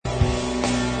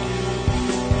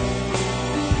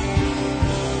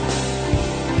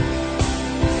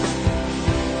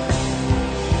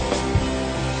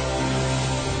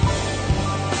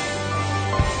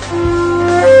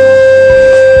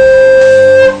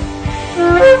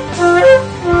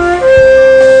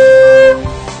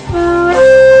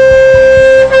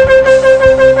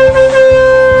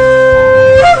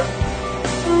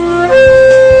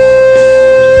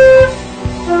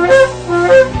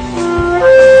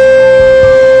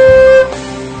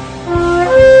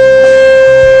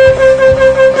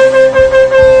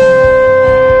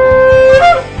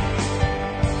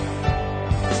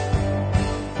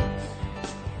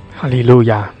利路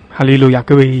亚，哈利路亚！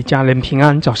各位家人平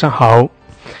安，早上好！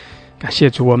感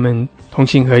谢主，我们同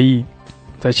心合意，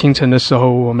在清晨的时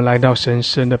候，我们来到神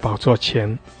圣的宝座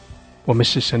前，我们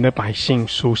是神的百姓，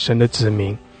属神的子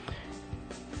民。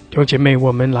弟兄姐妹，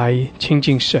我们来亲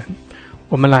近神，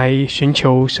我们来寻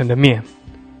求神的面。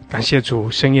感谢主，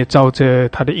神也照着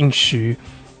他的应许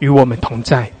与我们同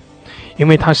在，因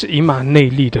为他是以马内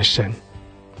利的神，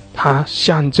他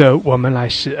向着我们来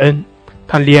施恩，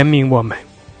他怜悯我们。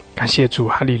感谢主，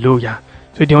哈利路亚！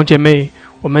所以弟兄姐妹，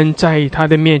我们在他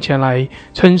的面前来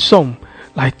称颂，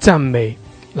来赞美，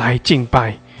来敬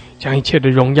拜，将一切的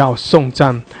荣耀颂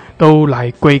赞都来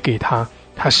归给他。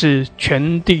他是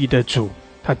全地的主，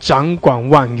他掌管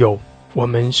万有，我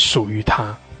们属于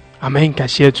他。阿们！感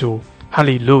谢主，哈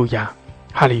利路亚，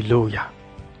哈利路亚。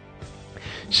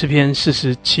诗篇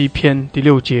47篇第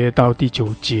6节到第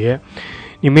9节，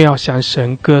你们要向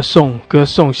神歌颂，歌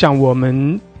颂，向我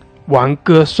们王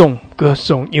歌颂，歌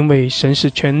颂，因为神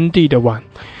是全地的王。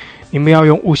你们要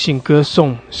用悟性歌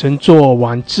颂，神作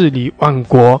王治理万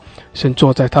国，神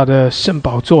坐在他的圣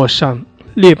宝座上，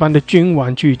列邦的君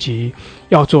王聚集，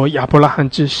要做亚伯拉罕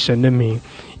之神的名，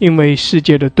因为世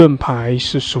界的盾牌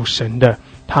是属神的，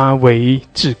他为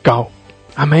至高。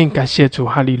阿们！感谢主，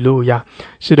哈利路亚！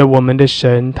是的，我们的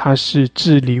神，他是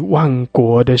治理万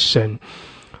国的神。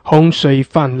洪水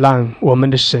泛滥，我们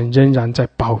的神仍然在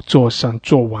宝座上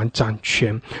做王掌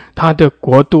权，他的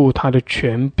国度，他的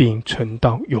权柄存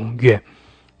到永远，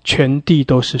全地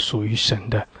都是属于神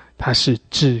的，他是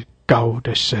至高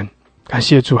的神。感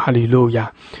谢主，哈利路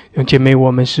亚！弟兄姐妹，我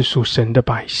们是属神的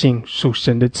百姓，属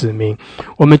神的子民，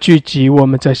我们聚集，我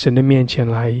们在神的面前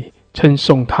来称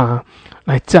颂他，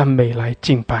来赞美，来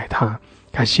敬拜他。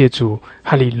感谢主，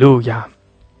哈利路亚！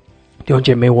弟兄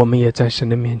姐妹，我们也在神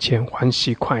的面前欢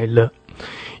喜快乐，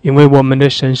因为我们的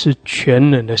神是全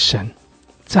能的神，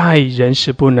在人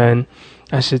是不能，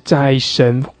但是在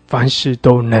神凡事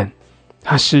都能。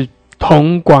他是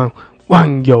统管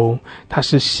万有，他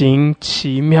是行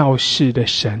奇妙事的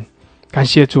神。感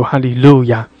谢主，哈利路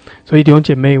亚！所以弟兄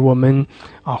姐妹，我们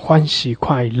欢喜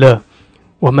快乐，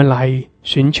我们来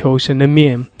寻求神的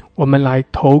面，我们来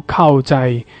投靠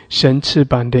在神翅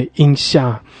膀的荫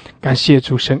下。感谢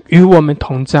主，神与我们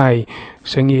同在，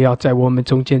神也要在我们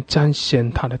中间彰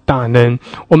显他的大能。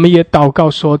我们也祷告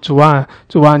说，主啊，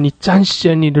主啊，你彰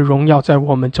显你的荣耀在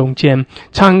我们中间，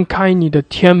敞开你的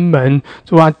天门，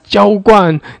主啊，浇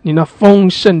灌你那丰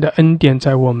盛的恩典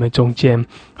在我们中间。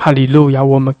哈利路亚！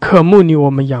我们渴慕你，我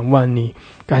们仰望你。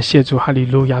感谢主，哈利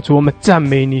路亚！主，我们赞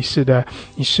美你。是的，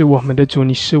你是我们的主，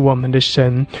你是我们的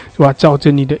神。主啊，照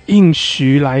着你的应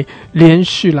许来连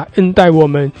续来恩待我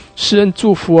们，施恩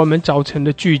祝福我们早晨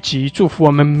的聚集，祝福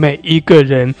我们每一个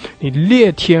人。你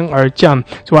裂天而降，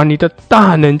主啊，你的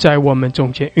大能在我们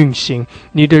中间运行，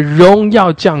你的荣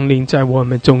耀降临在我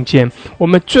们中间。我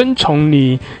们尊崇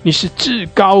你，你是至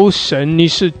高神，你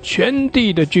是全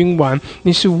地的君王，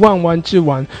你是万王之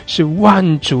王，是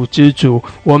万主之主。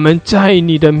我们在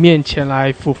你的面前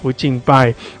来匍匐敬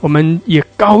拜，我们也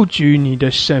高举你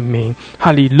的圣名。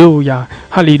哈利路亚，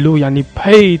哈利路亚！你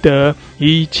配得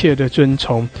一切的尊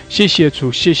崇。谢谢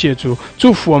主，谢谢主，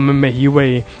祝福我们每一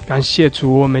位。感谢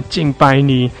主，我们敬拜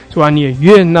你。主啊，你也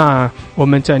悦纳我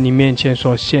们在你面前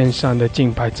所献上的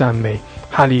敬拜赞美。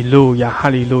哈利路亚，哈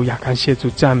利路亚！感谢主，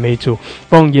赞美主，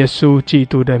奉耶稣基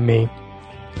督的名。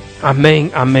阿们，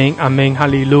阿们，阿们！哈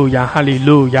利路亚，哈利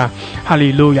路亚，哈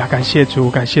利路亚！感谢主，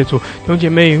感谢主！弟兄姐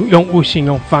妹，用悟性，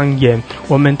用方言，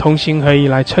我们同心合意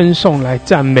来称颂，来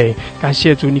赞美。感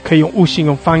谢主，你可以用悟性，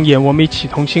用方言，我们一起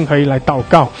同心合意来祷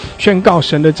告，宣告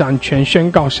神的掌权，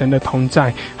宣告神的同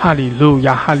在。哈利路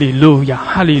亚，哈利路亚，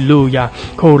哈利路亚！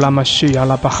库拉玛西亚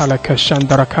拉巴哈拉克山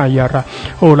达拉卡亚拉，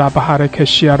乌拉巴哈拉克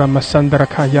西亚拉玛山达拉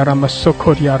卡亚拉玛索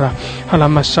库亚拉，哈拉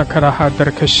玛萨卡拉哈达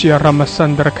拉克西亚拉玛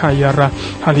山达拉卡亚拉，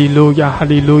哈利路亚，哈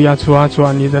利路亚！主啊，主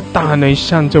啊，你的大能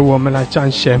向着我们来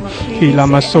彰显。伊拉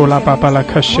玛索拉巴巴拉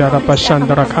克西亚拉巴山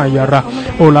达拉卡亚拉，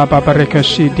乌拉巴巴拉克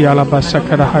西迪亚拉巴萨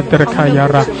卡拉哈达拉卡亚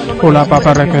拉，乌拉巴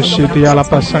巴拉克西迪亚拉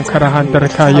巴萨卡拉哈达拉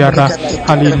卡亚拉，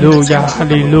哈利路亚，哈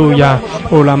利路亚！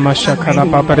乌拉玛萨卡拉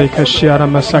巴巴拉克西亚拉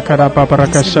玛萨卡拉巴巴拉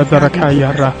克萨达拉卡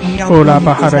亚拉，乌拉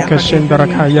巴哈拉克辛达拉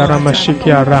卡亚拉玛西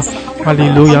亚拉，哈利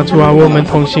路亚！主啊，我们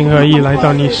同心合意来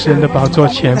到你神的宝座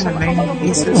前，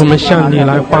我们向你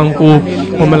来欢呼，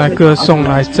我们来歌颂，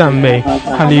来赞美。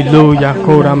哈利路亚！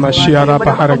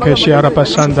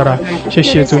谢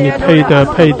谢主，你配得，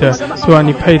配得。主啊，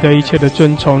你配得一切的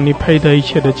尊崇，你配得一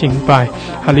切的敬拜。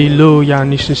哈利路亚！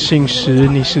你是信实，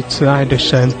你是慈爱的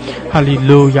神。哈利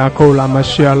路亚！主啊，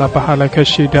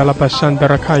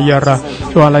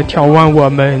来眺望我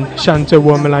们，向着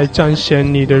我们来彰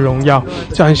显你的荣耀，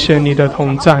彰显你你的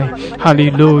同在。哈利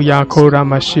路亚，库拉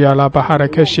玛西亚拉巴哈拉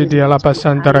克西迪亚拉巴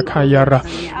桑德拉卡亚拉，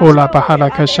欧拉巴哈拉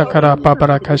克沙卡拉巴巴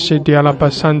拉克西迪亚拉巴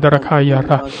桑德拉卡亚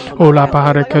拉，欧拉巴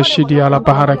哈拉克西迪亚拉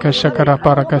巴哈拉克沙卡拉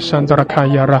巴拉克桑德拉卡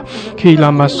亚拉，基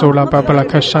拉玛苏拉巴巴拉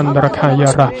克桑德拉卡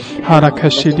亚拉，哈拉克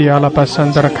西迪亚拉巴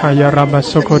桑德拉卡亚拉，玛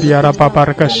苏库迪亚拉巴巴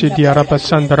拉克西迪亚拉巴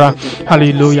桑德拉。哈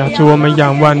利路亚，主我们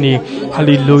仰望你，哈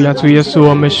利路亚，主耶稣，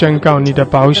我们宣告你的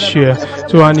宝血，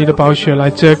主啊，你的宝血来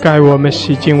遮盖我们，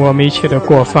洗净我们一切的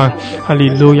过犯。哈利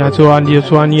路亚，主啊，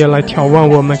你也来眺望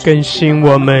我们，更新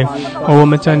我们，我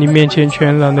们在你面前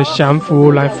全然的降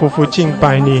服，来匍匐敬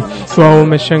拜你。主啊，我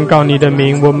们宣告你的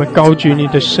名，我们高举你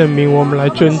的圣名，我们来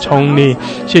尊崇你。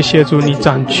谢谢主，你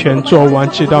掌权做完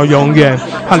直到永远。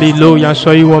哈利路亚，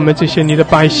所以我们这些你的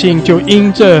百姓就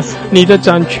因着你的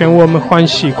掌权，我们欢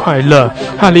喜快乐。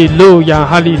哈利路亚，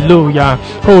哈利路亚。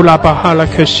呼拉巴哈拉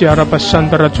克西阿拉巴山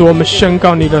德拉，主，我们宣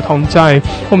告你的同在，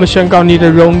我们宣告你的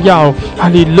荣耀。哈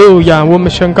利路亚，我们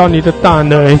宣告你的大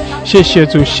能。谢谢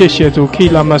主，谢谢主。基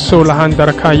拉玛苏拉汉德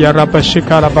拉卡亚拉巴西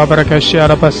卡拉巴巴拉克西阿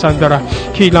拉巴山德拉，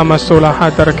基拉玛苏拉哈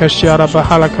德拉克西阿拉巴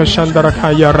哈拉克山德拉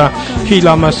卡亚拉，基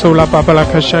拉玛苏拉巴巴拉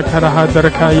克西卡拉哈德拉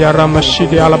卡亚拉玛西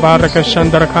迪阿拉巴拉克山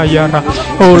德拉卡亚拉，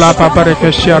欧拉巴巴拉克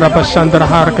西阿拉巴山德拉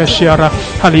哈拉克西阿拉。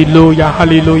哈利路亚，哈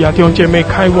利路亚。弟兄姐妹，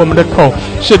开我们的口，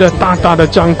是的，大大的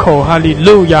张口。哈利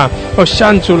路亚，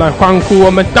向主来欢呼，我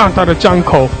们大大的张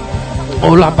口。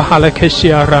欧拉巴哈拉克西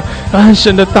亚拉，让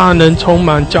神的大能充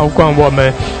满浇灌我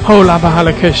们。欧拉巴哈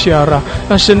拉克西亚拉，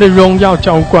让神的荣耀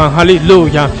浇灌。哈利路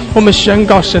亚！我们宣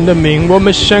告神的名，我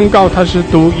们宣告他是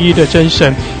独一的真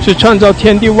神，是创造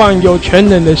天地万有全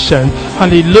能的神。哈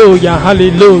利路亚，哈利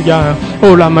路亚！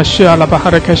欧拉玛西亚拉巴哈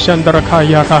拉克西亚拉卡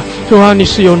亚拉，主啊，你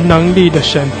是有能力的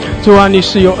神，主啊，你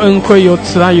是有恩惠、有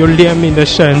慈爱、有怜悯的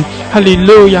神。哈利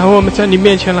路亚！我们在你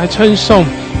面前来称颂。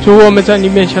主，我们在你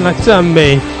面前来赞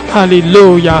美。哈利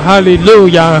路亚，哈利路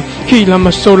亚。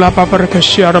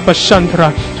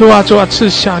主啊，主啊，赐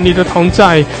下你的同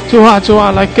在。主啊，主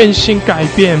啊，来更新改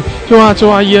变。主啊，主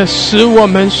啊，也使我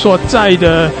们所在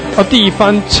的地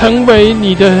方成为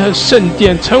你的圣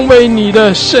殿，成为你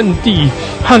的圣地。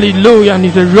哈利路亚，你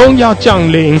的荣耀降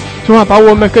临。主啊，把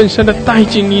我们更深的带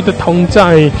进你的同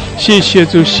在。谢谢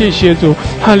主，谢谢主。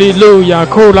哈利路亚。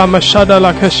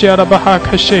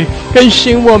更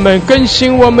新我们，更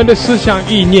新我们的思想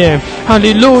意念。哈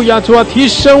利路亚，主啊，提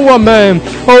升我们。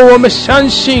我们相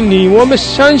信你，我们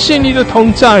相信你的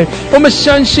同在，我们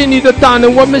相信你的大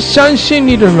能，我们相信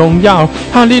你的荣耀。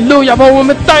哈利路亚，把我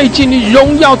们带进你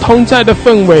荣耀同在的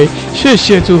氛围。谢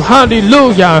谢主，哈利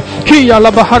路亚。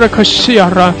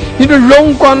你的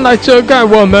荣光来遮盖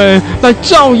我们，来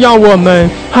照耀我们。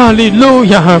哈利路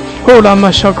亚。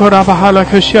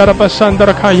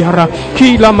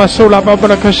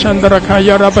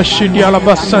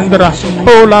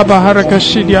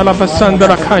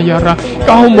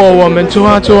高摩我们，主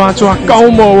啊，主啊，主啊，高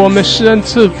摩我们，施恩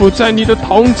赐福，在你的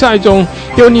同在中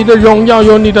有你的荣耀，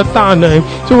有你的大能。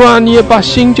主啊，你也把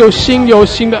新酒新油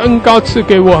新的恩膏赐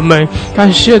给我们。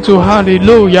感谢主，哈利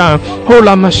路亚。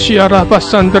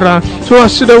主啊，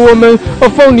使得我们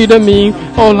奉你的名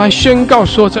来宣告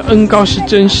说这恩膏是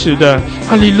真实的。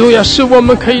哈利路亚，是我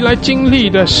们可以来经历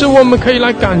的，是我们可以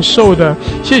来感受的。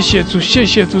谢谢主，谢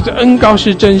谢主，这恩膏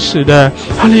是真实的。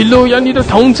哈利路亚，你的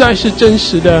同在是真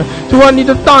实的。主啊，你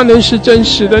的大能是真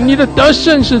实的，你的得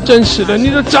胜是真实的，你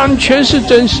的掌权是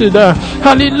真实的。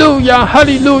哈利路亚，哈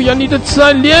利路亚，你的慈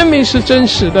爱怜悯是真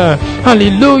实的。哈利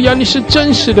路亚，你是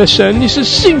真实的神，你是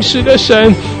信实的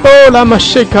神。拉玛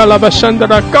谢卡拉巴山德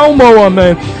拉，高摩我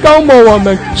们，高摩我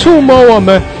们，触摸我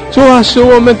们。主啊，使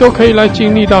我们都可以来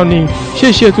经历到你。谢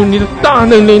谢主，你的大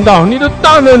能领导，你的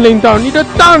大能领导，你的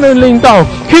大能领导。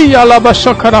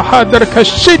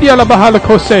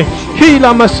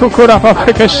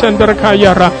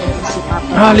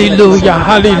哈利路亚，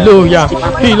哈利路亚。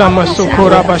伊拉玛苏库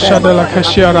拉巴沙德拉卡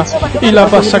西亚拉，伊拉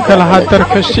巴萨卡拉哈德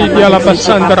卡西迪亚拉巴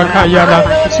桑德拉卡亚拉，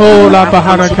欧拉巴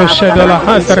哈拉卡西德拉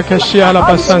哈德卡西亚拉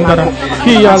巴桑德拉，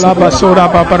伊亚拉巴苏拉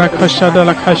巴巴拉卡西德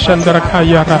拉卡西德拉卡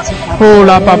亚拉，欧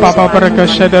拉巴巴巴巴拉卡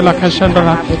西德拉卡西德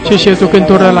拉。谢谢主，更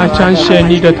多的来彰显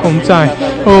你的同在。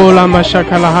欧拉玛沙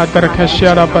卡拉哈德卡西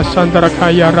亚拉巴桑德拉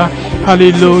卡亚拉，哈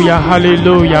利路亚，哈利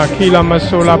路亚。伊拉玛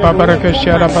苏拉巴巴拉卡西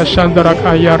亚拉巴桑德拉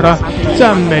卡亚拉。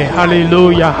赞美，哈利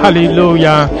路亚，哈利路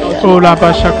亚。哦拉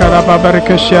巴沙卡拉巴巴的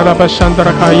克西亚拉巴山德拉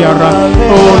卡亚拉，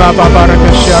哦拉巴巴的克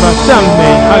西亚拉赞美，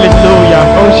哈利路亚，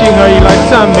同心合意来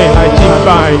赞美来敬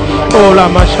拜，哦拉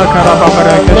玛沙卡拉巴巴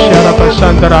的克西亚拉巴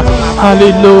山德拉，哈利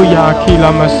路亚，基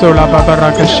拉玛苏拉巴巴的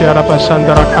克西亚拉巴山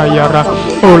德拉卡亚拉，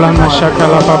哦拉玛沙卡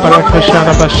拉巴巴的克西亚拉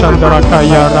巴山德拉卡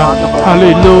亚拉，哈利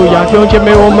路亚，弟兄姐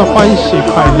妹，我们欢喜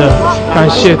快乐，感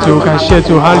谢主，感谢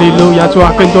主，哈利路亚，主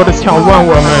啊，更多的眺望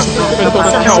我们，更多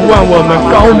的眺望我们，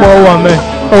高摩我们。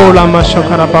哦，拉玛小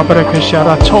卡拉巴巴的克西亚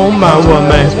拉充满我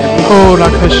们，哦，拉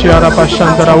克西亚拉巴山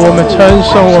德拉，我们称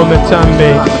颂，我们赞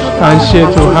美，感谢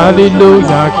主，哈利路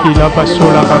亚，基拉巴苏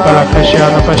拉巴巴拉克西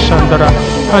亚拉巴山德拉，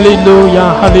哈利路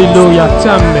亚，哈利路亚，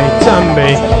赞美赞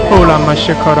美，哦，拉玛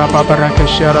小卡拉巴巴拉克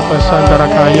西亚拉巴山德拉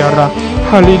卡亚拉，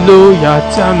哈利路亚，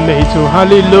赞美主，哈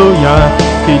利路亚，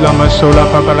基拉玛苏拉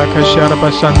巴巴拉克西亚拉巴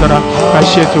山德拉，感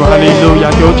谢主，哈利路亚，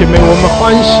弟兄姐妹，我们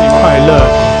欢喜快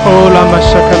乐。哦，拉玛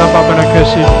沙卡拉巴巴拉克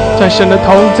西，在神的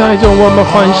同在中，我们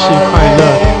欢喜快乐。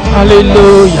哈利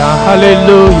路亚，哈利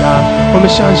路亚！我们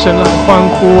向神来欢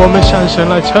呼，我们向神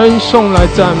来称颂，来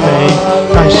赞美。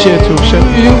感谢主神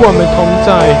与我们同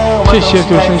在，谢谢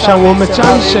主神向我们彰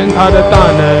显他的大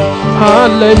能。哈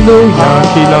利路亚！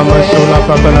基拉玛苏拉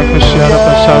巴巴拉克西阿拉巴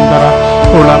山达拉，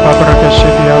哦拉巴巴拉克西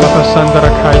迪阿拉巴山达拉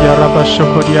卡亚拉巴苏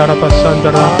库迪阿拉巴山达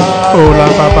拉，哦拉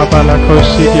巴巴巴拉克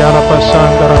西迪阿拉巴山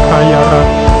达拉卡亚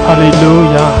拉。哈利路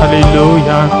亚，哈利路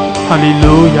亚，哈利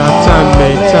路亚，赞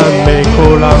美赞美，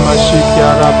哦拉玛西迪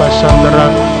阿拉巴山达拉，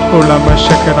哦拉玛西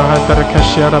克拉哈达拉卡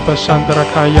西阿拉巴山达拉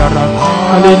卡亚拉，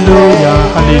哈利路亚，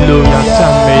哈利路亚，赞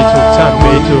美主，赞美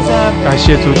主，感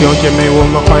谢主，弟兄姐妹，我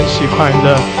们欢喜快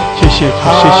乐，谢谢主，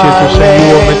谢谢主，神与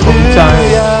我们同在，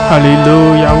哈利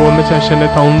路亚，我们在神的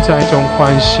同在中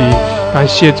欢喜，感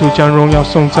谢主，将荣耀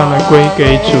颂赞来归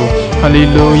给主，哈利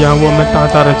路亚，我们大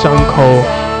大的张口。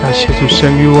感谢主，神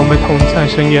与我们同在，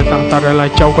神也大大的来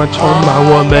浇灌充满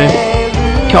我们，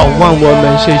眺望我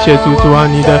们。谢谢主，主啊，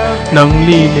你的能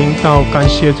力领导，感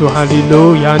谢主，哈利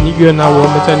路亚！你悦纳我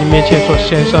们在你面前所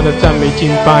献上的赞美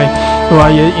敬拜，主啊，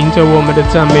也迎着我们的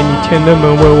赞美，你天的门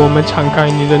为我们敞开，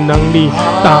你的能力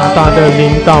大大的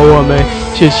领导我们。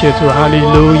谢谢主，哈利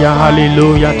路亚，哈利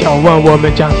路亚！眺望我们，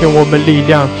加添我们力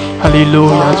量，哈利路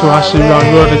亚！主啊，使软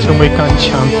弱的成为刚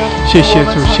强。谢谢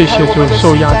主，谢谢主，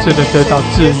受压制的得到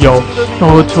自由，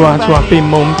哦，主啊，主啊，被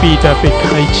蒙蔽的被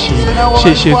开启。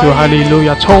谢谢主，哈利路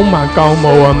亚！充满高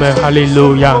摩我们，哈利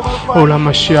路亚！哦，拉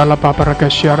玛西亚拉巴巴拉卡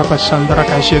西亚拉巴山德拉，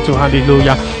感谢主，哈利路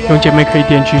亚！弟兄姐妹可以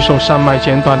点举手，上麦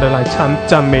简短的来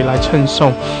赞美，来称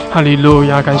颂，哈利路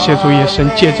亚！感谢主，也神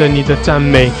借着你的赞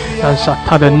美，让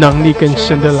他的能力更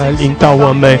深的来领导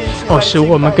我们，哦，使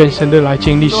我们更深的来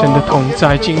经历神的同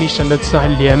在，经历神的慈爱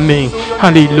怜悯，哈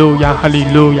利路亚，哈利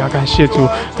路亚！感谢主，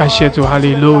感谢主，哈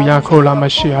利路亚！库拉玛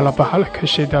西亚拉巴哈拉克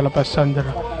西达拉巴山德拉。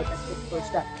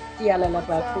Ya la la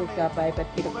baku ka bai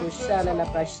batir kusha la la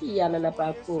bashi ya la la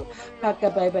baku ka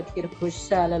bai batir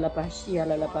kusha la la bashi ya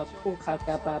la la baku ka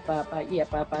ba ba ba ya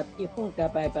ba ba ti hung ka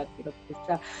bai batir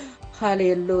kusha， 哈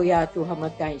利路亚！主，我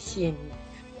们感谢你，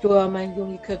主，我们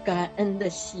用一颗感恩的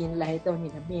心来到你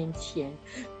的面前，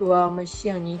主，我们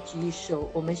向你举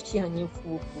手，我们向你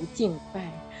俯伏敬拜。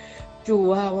主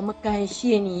啊，我们感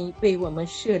谢你为我们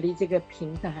设立这个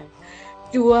平台。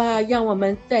主啊，让我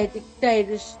们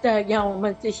让我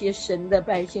们这些神的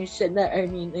百姓、神的儿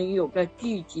女能有个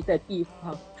聚集的地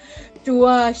方。主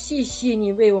啊，谢谢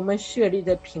你为我们设立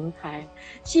的平台，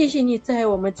谢谢你在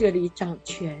我们这里掌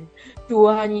权。主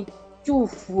啊，你祝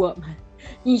福我们，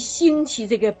你兴起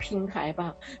这个平台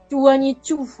吧。主啊，你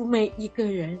祝福每一个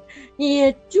人，你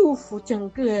也祝福整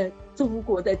个中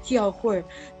国的教会。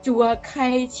主啊，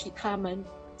开启他们，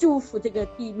祝福这个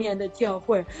地面的教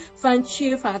会，凡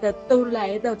缺乏的都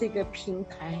来到这个平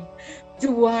台。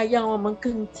主啊，让我们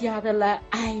更加的来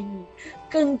爱你，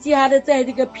更加的在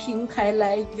这个平台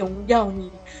来荣耀你。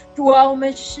主啊，我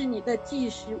们是你的祭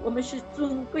司，我们是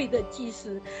尊贵的祭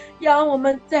司，让我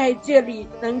们在这里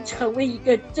能成为一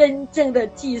个真正的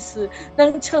祭司，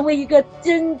能成为一个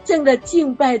真正的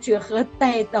敬拜者和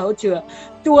代祷者。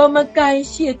主，我们感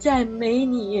谢赞美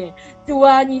你。主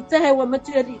啊，你在我们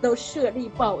这里都设立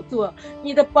宝座，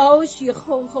你的宝血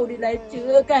厚厚的来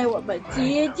遮盖我们，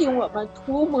洁净我们，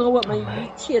涂抹我们一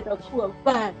切的过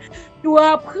犯。主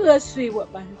啊，破碎我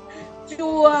们，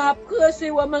主啊，破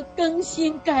碎我们，更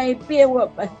新改变我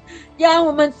们，让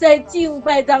我们在敬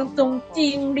拜当中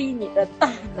经历你的大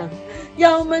能，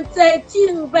让我们在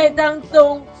敬拜当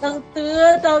中能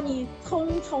得到你充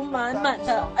充满满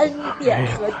的恩典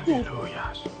和祝福。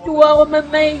主啊，我们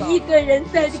每一个人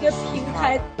在这个平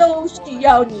台都需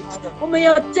要你，我们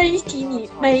要珍惜你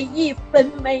每一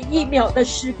分每一秒的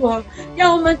时光，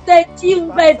让我们在敬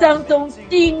拜当中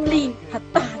经历他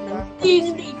大能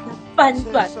经历的翻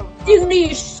转，经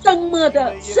历生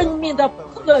命的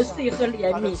破碎和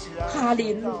怜悯。哈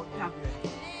利路亚！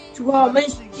主啊，我们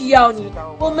需要你，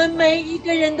我们每一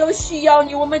个人都需要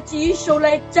你，我们举手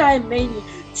来赞美你，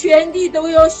全地都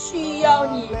要需要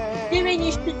你，因为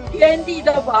你是全地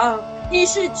的王，你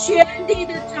是全地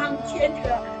的掌权者，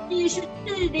你是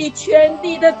治理全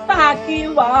地的大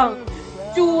君王。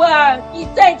主啊，你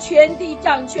在全地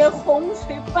掌权，洪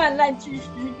水泛滥之时，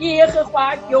耶和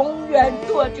华永远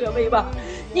作者为王。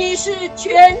你是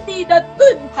全地的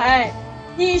盾牌，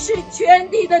你是全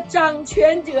地的掌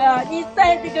权者，你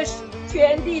在这个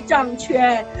全地掌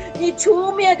权，你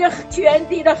除灭着全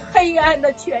地的黑暗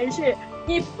的权势，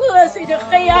你破碎着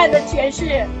黑暗的权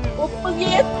势。我奉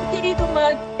耶稣基督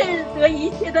们斥责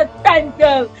一切的战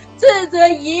争，斥责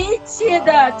一切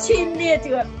的侵略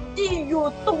者进入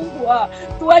中国。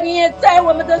主啊，你也在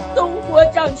我们的中国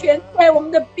掌权，在我们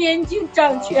的边境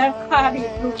掌权。哈利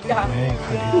路亚！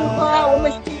主啊，我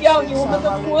们需要你，我们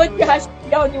的国家需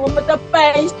要你，我们的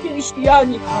百姓需要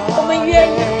你，我们愿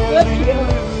意和平，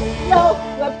要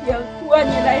和平。主啊，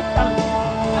你来上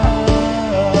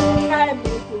爱慕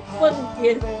主，奉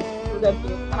耶稣的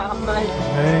名，阿门。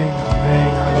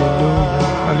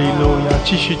哈利路亚！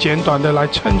继续简短的来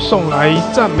称颂，来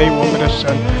赞美我们的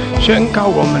神，宣告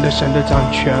我们的神的掌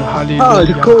权。哈利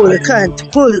路亚！哭了看，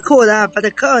哭了，把它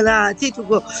看了，记住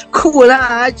过，哭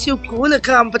了就哭了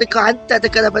看，把它看，把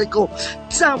它哭。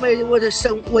赞美我的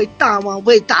神为大王，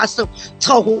为大神，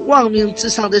超乎万民之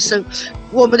上的神，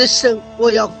我们的神，我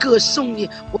要歌颂你，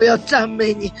我要赞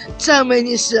美你，赞美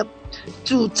你是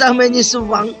主，赞美你是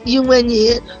王，因为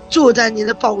你坐在你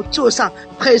的宝座上，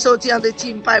配受这样的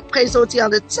敬拜，配受这样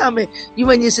的赞美，因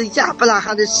为你是亚伯拉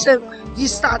罕的神，以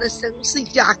撒的神，是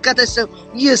雅各的神，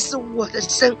也是我的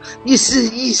神，你是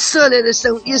以色列的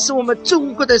神，也是我们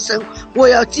中国的神。我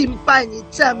要敬拜你，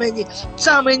赞美你，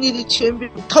赞美你的权柄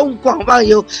通广万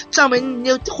有，赞美你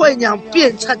的慧量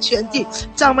遍察全地，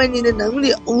赞美你的能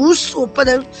力无所不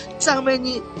能，赞美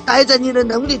你带着你的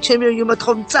能力权柄与我们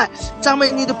同在，赞美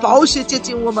你的宝血接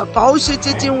近我们，宝血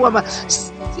接近我们，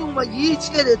就我们一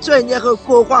切的罪孽和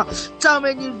过患，赞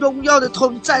美你荣耀的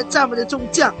同在，赞美的中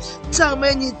将，赞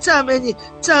美你，赞美你，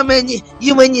赞美你，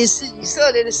因为你是以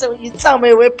色列的神，以赞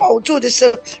美为宝座的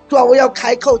神。主啊，我要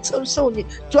开口称颂你，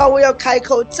主啊，我要开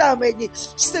口赞美你。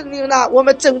圣灵啊，我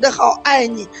们真的好爱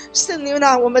你，圣灵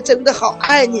啊，我们真的好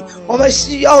爱你，我们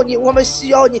需要你，我们需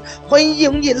要你，欢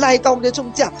迎你来到我们的中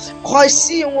将，快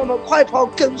吸引我们，快跑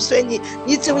跟随你。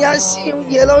你怎么样吸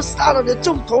引耶路撒冷的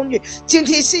众童女？今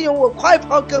天吸引我，快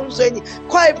跑跟随你，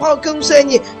快跑跟随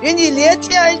你。愿你连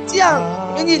天而降，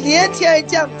愿你连天而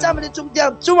降，咱们的中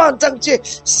将主王掌权，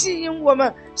吸引我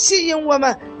们，吸引我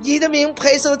们。你的名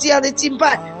配受这样的敬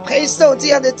拜，配受这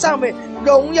样的赞美，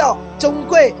荣耀尊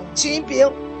贵权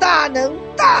柄大能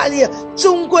大力，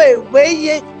尊贵威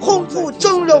严丰富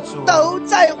尊荣，都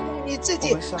在乎你自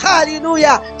己。哈利路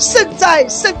亚！圣在，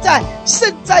圣在，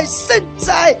圣在，圣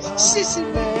在！谢谢你，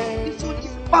你说你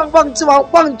是万王之王，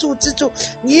万主之主，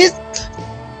你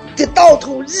的道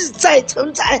途日在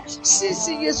成载。谢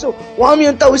谢耶稣，王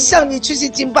民都向你去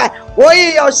敬拜，我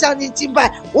也要向你敬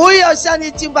拜，我也要向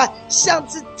你敬拜，像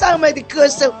是赞美的歌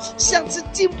声，像是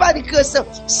敬拜的歌声。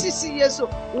谢谢耶稣，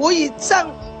我以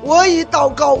祷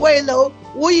告为楼，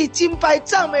我以敬拜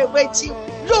赞美为情，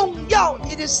荣耀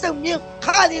你的生命。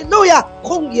哈利路亚！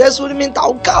奉耶稣的名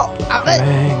祷告，阿门，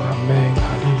阿门，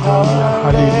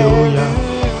哈利路亚，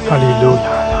哈利路亚，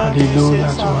哈利路亚，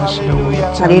主啊，是的，我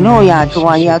要哈利路亚，主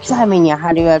啊，要赞美你，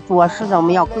哈利路亚，主啊，是的，我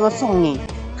们要歌颂你，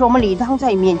主，我们理当在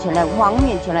你面前来，王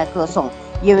面前来歌颂，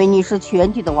因为你是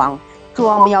全地的王。主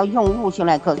啊，我们要用悟性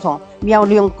来歌颂，我们要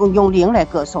用灵来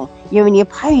歌颂，因为你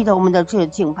配得我们的这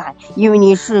敬拜，因为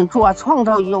你是主啊，创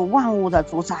造宇宙万物的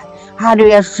主宰。哈利路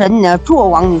亚！神呢，作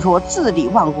王，你说治理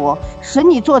万国，神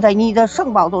你坐在你的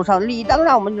圣宝座上，理当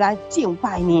让我们来敬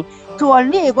拜你。主啊，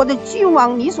列国的君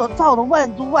王，你所造的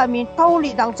万族万民都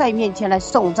理当在面前来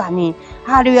颂赞你。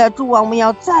哈利路亚！主啊，我们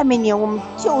要赞美你，我们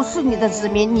就是你的子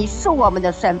民，你是我们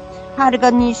的神。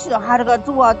你是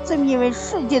主啊，正因为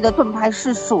世界的盾牌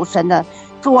是属神的，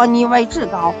主啊，你为至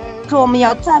高，主啊，我们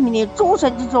要赞美你，诸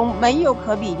神之中没有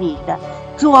可比你的，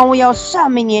主啊，我要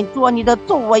赞美你，主啊，你的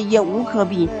作为也无可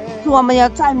比，主啊，我们要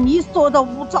赞美你所的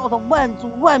无造的万族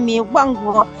万民万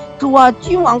国，主啊，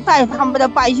君王带他们的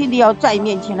百姓都要在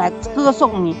面前来歌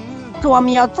颂你，主啊，我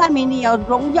们要赞美你，要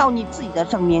荣耀你自己的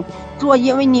生命，主啊，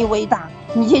因为你伟大，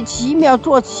你些奇妙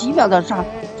做奇妙的事，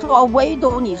主啊，唯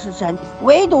独你是神，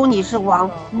唯独你是王，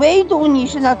唯独你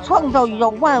是那创造宇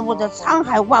宙万物的沧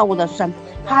海万物的神。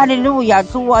哈利路亚！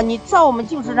主啊，你造我们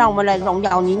就是让我们来荣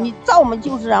耀你，你造我们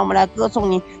就是让我们来歌颂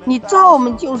你，你造我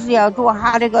们就是要做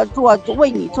主为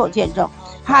你做见证。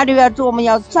哈利路亚！主，我们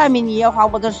要赞美你耶和华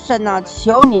我的神啊，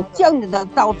求你将你的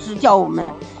道指教我们。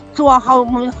主啊，我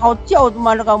们好叫什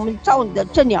么我们照你的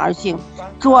真理而行。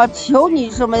主啊，求你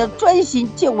什么专心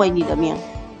敬畏你的名。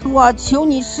主啊，求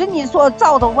你使你所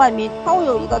造的万民都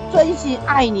有一个专心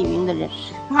爱你名的人。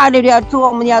哈利路亚！主，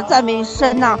我们要赞美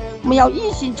神啊，我们要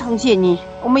一心称谢你，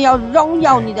我们要荣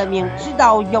耀你的名直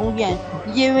到永远，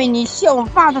因为你向我们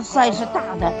发的实在是大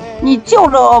的，你救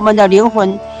了我们的灵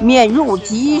魂免入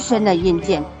极深的阴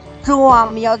间。主啊，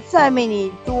我们要赞美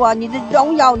你。主啊，你的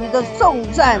荣耀，你的颂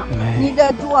赞，你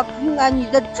的主啊平安，你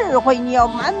的智慧，你要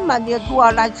满满的主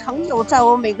啊来成就在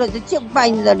我们每个人的敬拜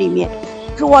你的里面。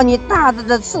主啊，你大大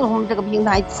的赐福我们这个平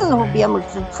台，赐福别们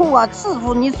之处啊，赐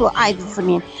福你所爱的子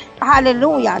民。哈利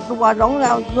路亚！主啊，荣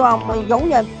耀主啊，我们永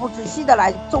远不止息的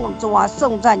来颂主啊，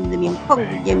颂赞你的名，奉主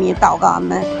耶稣祷告，阿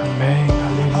门。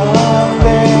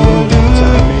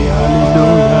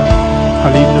哈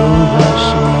利路亚，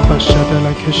是那把舍的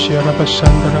来克西拉巴山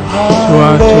的了。主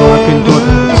啊，更多的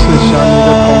赐下你的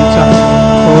同在，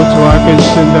主啊，更深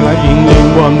的来引领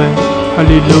我们。哈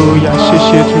利路亚，谢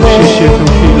谢主，谢谢主，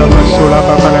提拉玛苏拉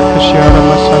巴巴拉克西拉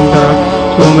巴山的了。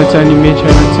主，我们在你面前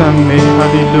来赞美，哈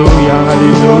利路亚，哈利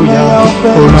路亚。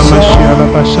欧拉玛西拉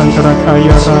巴山的拉卡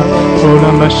亚拉，欧拉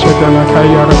玛西的拉卡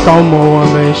亚拉，高摩我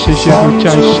们，谢谢主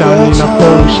降下你那丰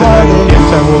盛的恩典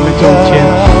在我们中间。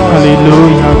哈利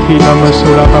路亚，提拉玛苏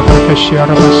拉巴巴拉克西拉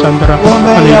巴山的了。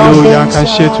哈利路亚，感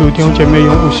谢主，弟兄姐妹用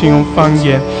悟性用方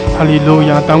言。哈利路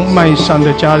亚，当麦上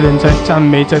的家人在赞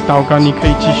美在祷告，你可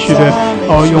以继续的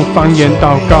用方言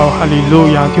祷告。哈利路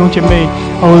亚，弟兄姐妹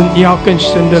你要更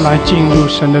深的来进入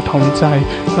神的同在，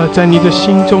在你的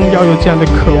心中要有这样的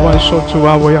渴望，说主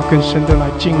啊，我要更深的来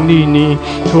经历你。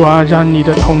主啊，让你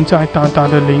的同在大大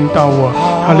的领导我。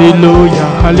哈利路亚，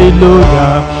哈利路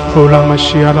亚。欧拉玛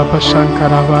西阿拉巴山卡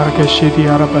拉巴尔克西迪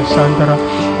阿拉巴山达拉，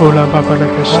欧拉巴巴拉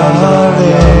克山达拉卡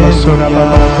亚拉玛苏拉巴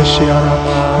巴拉克西阿拉，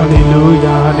哈利路亚，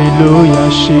哈利路亚，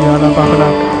西阿拉巴巴拉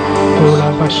卡，欧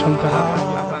拉巴山达拉。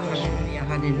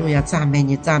哈利路亚，赞美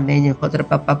你，赞美你，我的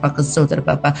爸爸，跟我的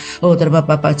爸爸，我的爸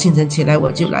爸，清晨起来我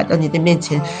就来到你的面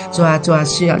前，主啊，主啊，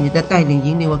需要你的带领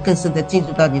引领我更深的进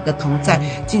入到你的同在，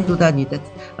进入到你的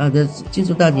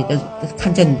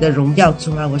看见你的荣耀。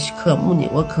主啊，我渴慕你，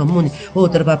我渴慕你，我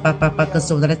的爸爸，跟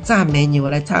我来赞美你，我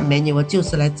来赞美你，我就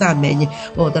是来赞美你，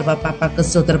我的爸爸，跟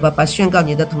我的爸爸，宣告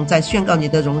你的同在，宣告你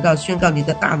的荣耀，宣告你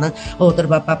的大能。我的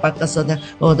爸爸，跟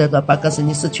我的爸爸，跟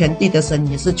你是全地的神，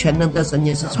你是全能的神，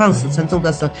你是创始成终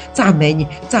的神，赞美你，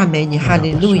赞美你，哈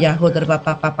利路亚！我的爸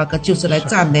爸，就是来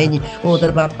赞美你，我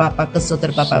的爸爸，跟我的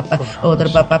爸爸，我的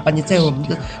爸爸，你在我们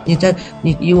的，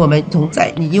你与我们同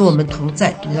在，你与我们同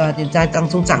在，你在当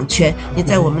中掌权，你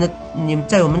在我们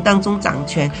当中掌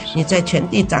权，你在全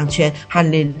地掌权，哈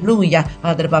利路亚！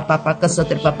我的爸爸，跟我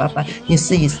的爸爸，你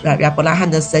是亚伯拉罕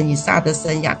的神，以撒的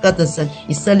神，雅各的神，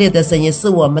以色列的神，也是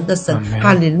我们的神，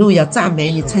哈利路亚！赞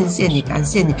美你，称谢你，感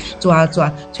谢你，主啊，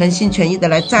全心全意的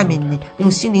来赞美你，用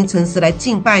心灵诚实来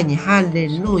敬拜你，哈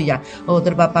利路亚！我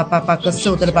的爸爸，跟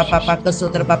我的爸爸，跟我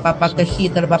的爸爸，跟我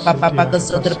的爸爸，跟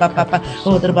我的爸爸，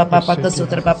我的爸爸，跟我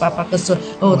的爸爸，跟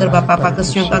我的爸爸，跟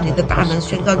宣告你的大能，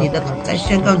宣告你的同在，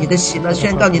宣告你的喜乐，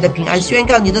宣告你的平安，宣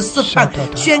告你的释放，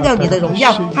宣告你的荣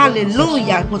耀，哈利路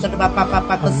亚！我的爸爸，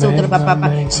跟我的爸爸，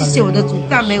谢谢我的主，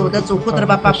赞美我的主，我的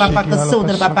爸爸，跟我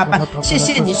的爸爸，谢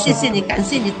谢你，谢谢你，感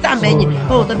谢你，赞美你，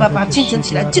我的爸爸，清晨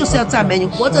起来就是要赞美你，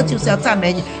活着就是要赞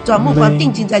美你，主啊，目光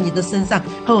定睛在你的身上，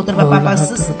我的爸爸，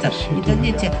死死在你的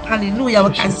面前，哈利路亚！我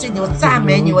感谢你，我赞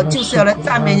美你，我就是要来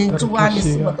赞美你，主啊，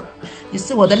你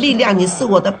是我的力量，你是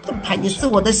我的盾牌，你是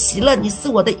我的喜乐，你是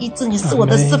我的医治，你是我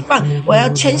的释放，我要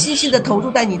全心心的投入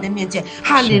在你的面前，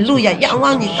哈利路亚！仰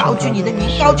望你，高举你的名，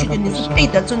高举你是配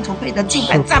得尊崇、配得敬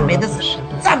拜、赞美的神，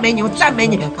赞美你，我赞美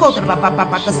你，我的爸爸，跟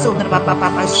我的爸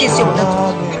爸，谢谢我的主，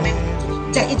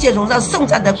将一切荣耀颂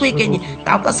赞的归给你，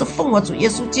祷告是奉我主耶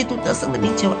稣基督得胜的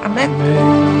名求，阿门。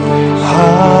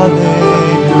哈利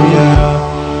路亚，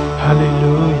哈利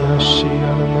路亚，西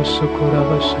阿拉玛苏库拉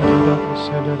巴沙拉巴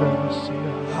沙拉巴西亚。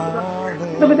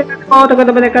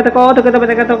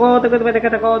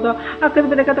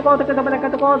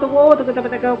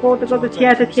亲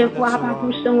爱的天父阿爸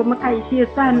父神，我们感谢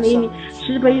赞美你，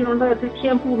慈悲荣耀的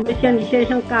天父，我们向你献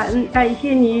上感恩，感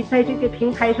谢你在这个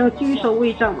平台上居首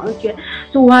位掌王权，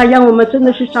主啊，让我们真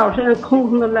的是早上空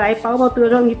空的来，饱饱得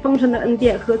到你丰盛的恩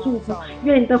典和祝福。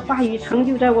愿你的话语成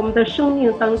就在我们的生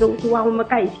命当中。主啊，我们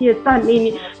感谢赞美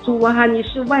你。主啊，你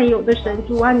是万有的神。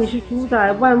主啊，你是主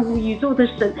宰万物宇宙的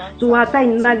神。主啊，在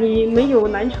你那里没有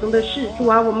难成的事。主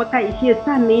啊，我们感谢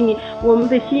赞美你。我们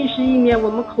的心思意念，我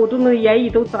们口中的言语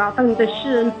都达到你的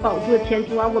施恩宝座前。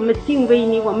主啊，我们敬畏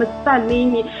你，我们赞美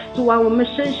你。主啊，我们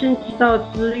深深知道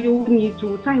只有你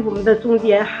主在我们的中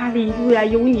间。哈利路亚，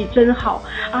有你真好。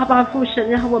阿爸父神，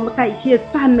然后我们感谢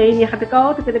赞美你。哈的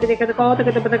高这个这个高这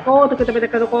个这个高这个这个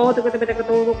高这个这个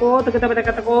高这个这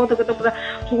个高这个这个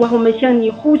主啊，我们向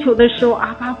你呼求的时候，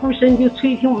阿爸父神就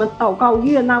垂听我们祷告，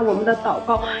悦纳我们的祷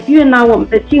告，悦纳我们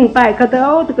的敬拜。这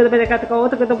个这个这个高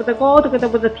这个这个高这个这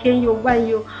个天有万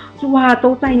有，主啊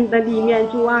都在你的里面。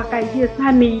主啊，感谢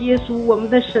赞美耶稣，我们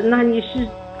的神呐，你是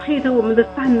配得我们的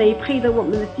赞美，配得我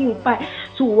们的敬拜。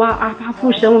主啊，阿爸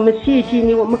父神，我们谢谢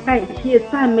你，我们感谢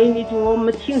赞美你。主啊，我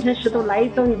们清晨时都来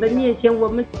到你的面前，我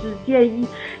们只见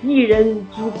一人，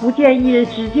主不见一人，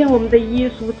只见我们的耶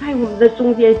稣在我们的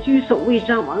中间居首位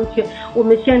掌王权。我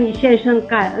们向你献上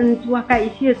感恩。主啊，感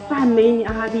谢赞美你，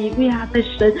阿利路亚的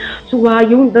神。主啊，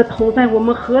有你的同在，我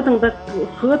们何等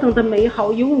的美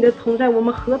好，有你的同在，我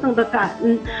们何等的感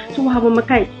恩。主啊，我们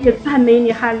感谢赞美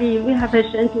你，哈利路亚的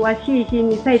神。主啊，谢谢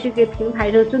你在这个平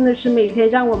台上，真的是每天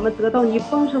让我们得到你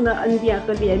丰盛的恩典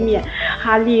和怜悯。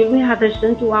哈利路亚的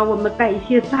神。主啊，我们感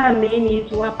谢赞美你。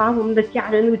主啊，把我们的家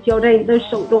人都交在你的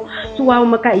手中。主啊，我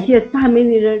们感谢赞美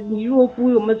你的，你若不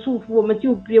为我们祝福，我们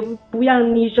就不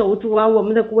让你走。主啊，我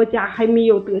们的国家还没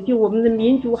有得救，我们的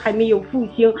民族还没有复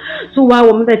兴。主啊，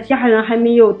我们的家人还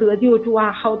没有得救。主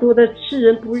啊，好多的世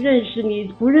人不认识你，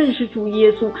不认识主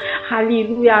耶稣。哈利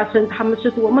路亚神，他们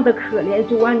是多么的可怜。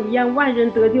主啊，你让万人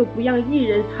得救，不让一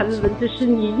人沉沦，这是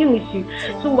你应许。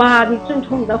主啊，你正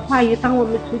从你的话语，当我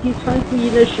们出去传福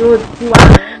音的时候，主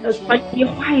啊，传你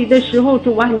话语的时候，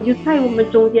主啊，你就在我们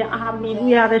中间。阿弥路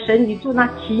亚的神，你做那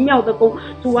奇妙的工。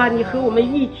主啊，你和我们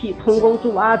一起同工。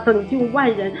主啊，拯救万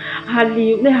人。哈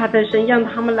利路亚的神，让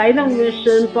他们来到你的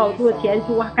神宝座前。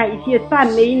主啊，感谢赞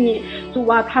美你。主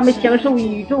啊，他们享受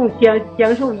宇宙，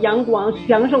享受阳光，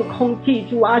享受空气。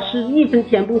主啊，是一分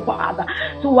钱不花的。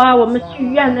主啊，我们去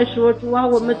医院的时候，主啊，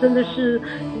我们真的是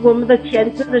我们的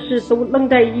钱真的是都扔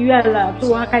在医院了。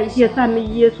主啊，感谢赞美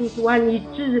耶稣。主啊，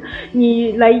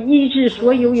你来医治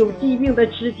所有有疾病的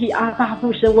肢体。阿爸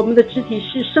父神，我们的肢体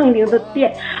是圣灵的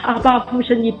殿。阿爸父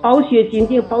神，你宝血洁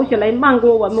净，宝血来漫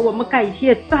过我们。我们感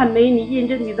谢赞美你，因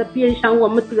着你的鞭伤我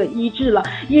们得医治了，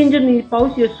因着你宝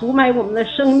血赎买我们的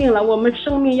生命了。我们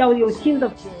生命要有新的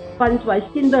翻转，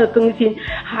新的更新。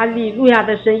哈利路亚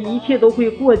的神，一切都会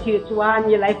过去。主啊，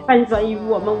你来翻转于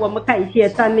我们。我们感谢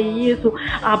赞美耶稣。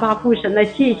阿爸父神呢，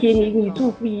谢谢你，你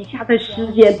祝福以下的时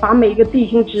间，把每个弟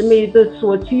兄姊妹的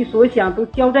所需所想都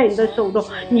交在你的手中。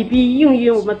你必应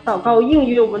允我们祷告，应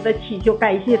允我们的祈求。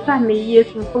感谢赞美耶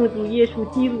稣，奉主耶稣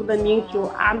基督的名求，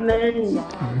阿门。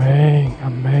阿门，阿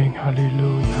门，哈利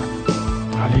路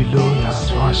亚，哈利路亚。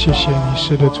主啊，谢谢你，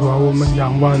是的，主啊，我们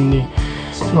仰望你。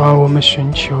主啊，我们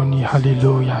寻求你，哈利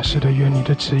路亚，是的，愿你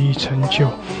的旨意成就。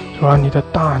主啊，你的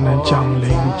大能降临。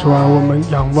主啊，我们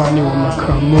仰望你，我们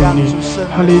渴慕你，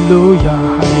哈利路亚，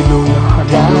哈利路亚，哈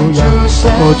利路亚。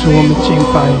哦，主，我们敬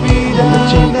拜你，我们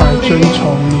敬拜尊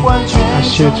崇你。感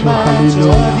谢主，哈利路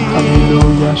亚，哈利路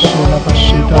亚，是拉巴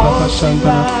西达拉巴山达。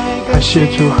感谢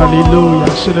主，哈利路亚，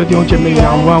是的，弟兄姐妹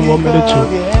仰望我们的主。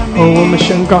哦，我们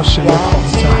宣告神的同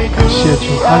在。感谢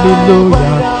主，哈利路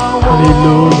亚。哈利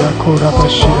路亚，库拉巴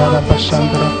西亚拉巴山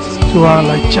德拉，主啊，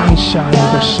来降下你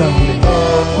的圣灵。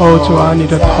哦，主啊，你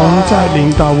的同在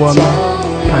领导我们。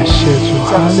感谢主，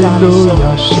哈利路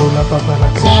亚，苏拉巴巴拉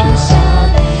克西亚，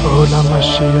哦，拉玛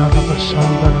西亚拉巴山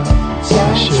德拉，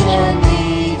感谢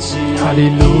主，哈利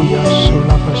路亚，苏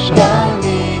拉巴山德拉。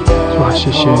主啊，谢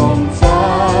谢你，主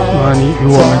啊，你与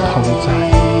我们同在，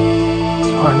主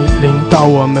啊，你领导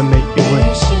我们每一位。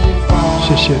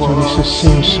谢谢主，你是信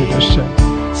实的神。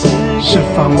释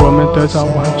放我们得到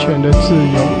完全的自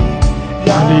由。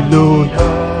哈利路亚，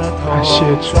感谢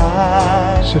主，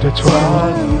是的，主啊，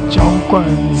浇灌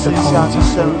你的同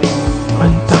在，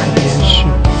恩待延续。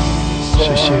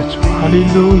谢谢主，哈利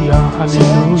路亚，哈利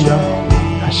路亚，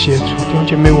感谢主。弟兄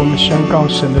姐妹，我们宣告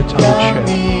神的掌权，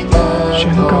宣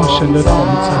告神的同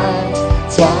在。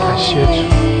感谢主，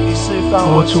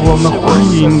哦，主，我们欢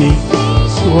迎你，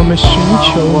主，我们寻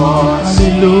求你。哈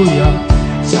利路亚。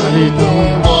哈利路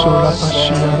亚，苏拉巴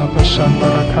西亚拉巴山达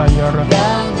拉卡亚拉，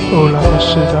欧拉巴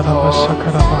西达拉巴萨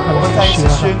卡拉巴哈拉西亚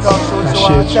拉。感谢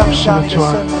主，是的，主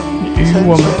啊，你与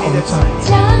我们同在，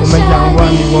我们仰望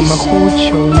你，我们呼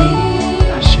求你。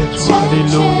感谢主，哈利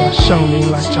路亚，圣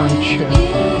灵来掌权。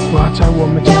主啊，在我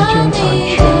们中间掌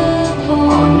权，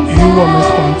你与我们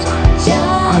同在。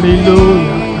哈利路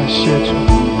亚，感谢主。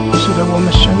是的，我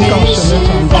们宣告神的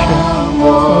掌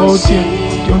权。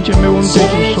弟兄姐妹，我们对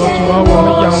主说：主啊，我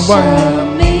们仰望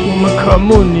你，我们渴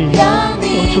慕你。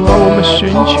主啊，我们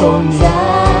寻求你。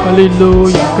哈利路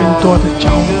亚，更多的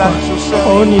浇灌。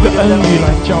你的恩雨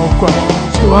来浇灌。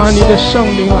主啊，你的圣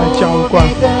灵来浇灌，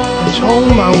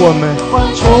充满我们，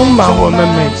充满我们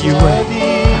每一位。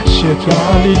感谢主，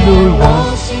哈利路亚。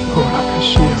感谢主，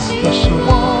感谢主。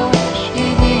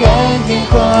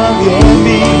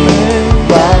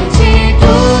让基督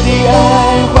的爱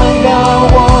环绕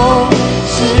我，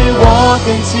使我更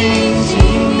亲近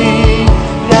你，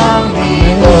让你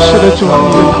的主啊，你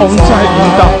的同在引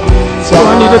导，主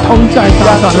啊，你的同在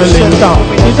大大的领导，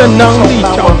你的能力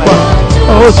浇灌。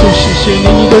主，谢谢你，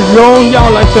你的荣耀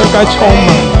来遮盖充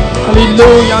满。哈利路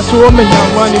亚，主，我们仰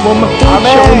望你，我们呼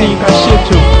求你，感谢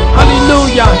主。哈利路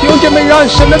亚，弟兄姐妹，让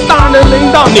神的大能领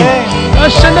导你，让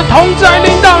神的同在领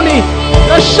导你，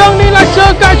让圣灵来遮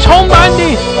盖充满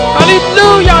你。哈利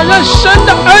路亚，让神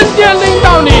的恩典领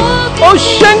导你。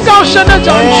宣告神的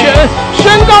掌权，宣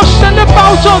告神的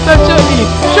宝座在这里，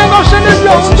宣告神的荣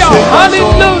耀。哈利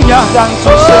路亚，耶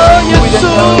稣，谢谢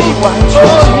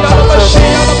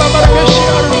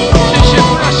主，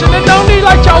让神的能力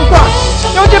来浇灌。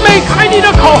弟兄姐妹，开你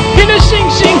的口，凭着信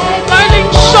心来领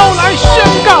受，来宣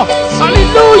告。哈利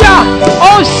路亚！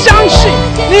相信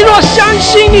你若相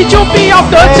信，你就必要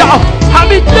得着。哈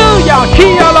利路亚！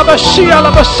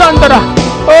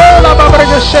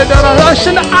让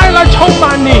神的爱来充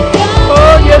满你。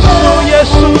耶稣，耶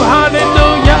稣，哈利路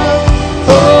亚！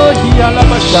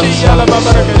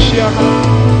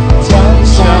降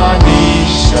下你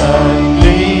圣灵，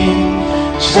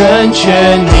成全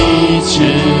你旨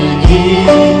意，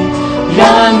让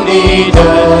你的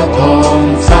同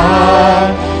在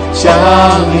降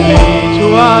临。主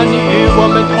啊，你与我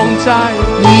们同在，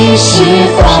你释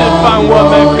放我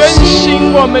们，更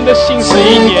新我们的心思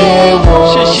意念。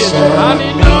谢谢主，哈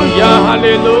利路亚，哈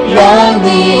利路亚。让你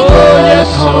的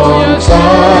同在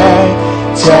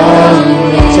降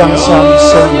临，降下圣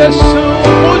灵，呼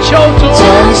求主，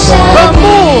渴慕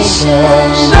圣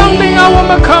灵啊，我们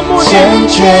渴慕你。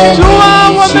主啊，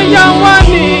我们仰望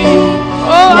你。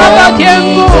阿爸天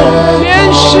父，连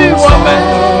续我们，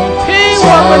听我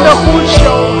们的呼求。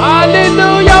哈利路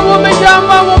亚，我们仰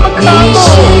望，我们渴慕。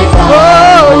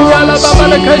亚拉巴巴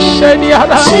的可谢你哈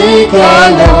拉，哈利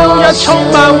路亚，充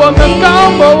满我们，高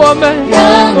摩我们。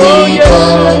耶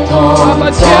稣，阿爸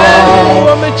天父，我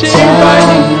们敬拜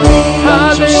你。哈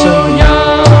利路亚，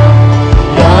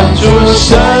让主圣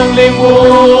灵无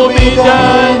比的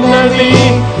能力，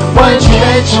完全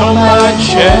充满全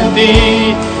地。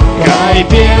改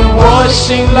变我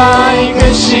心来更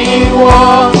新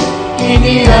我，以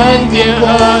你恩典和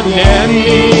怜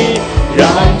悯，让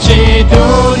基督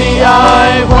的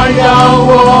爱环绕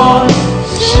我，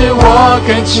使我更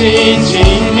亲近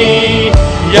你，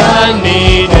让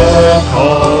你的同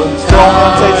在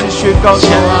再次宣告前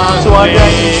来，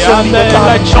让你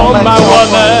来充满我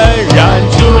们，让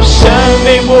主生命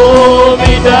无比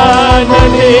的能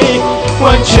力完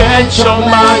全充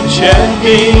满全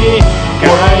地。改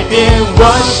变我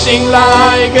心来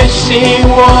更新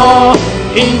我，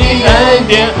因你恩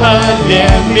典和怜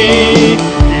悯，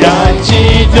让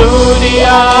基督的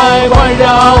爱环绕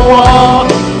我，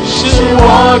使我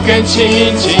更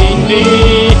亲近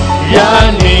你，让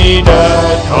你的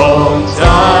同在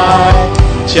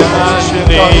降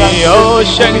临。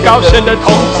宣告神的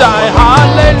同在，哈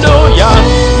利路亚！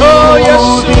耶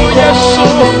稣，耶稣，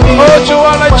主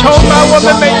啊，来充满我们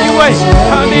每一位，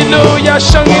哈利路亚！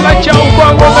圣灵来浇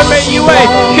灌我们每一位。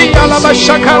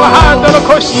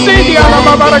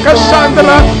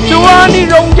主啊，你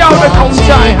荣耀的同在，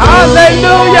哈利路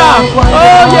亚！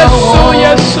耶稣，耶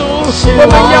稣，我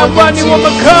们仰望你，我们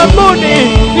渴慕你，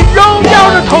你荣耀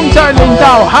的同在领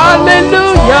导，哈利路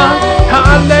亚！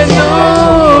哈利路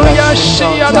亚，西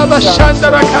亚拉巴山德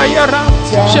拉卡亚拉，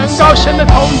宣告神的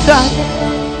同在，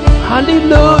哈利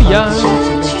路亚，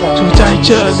主在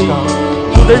这里，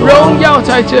主的荣耀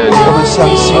在这里。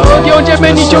弟兄姐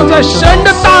妹，你就在神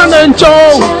的大能中，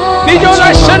你就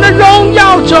在神的荣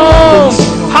耀中，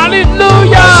哈利路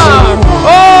亚！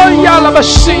亚拉巴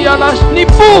西亚拉，你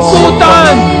不孤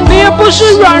单，你也不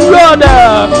是软弱的，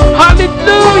哈利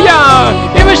路亚！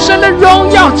因为神的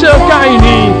荣耀遮盖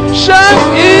你，神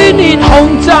与你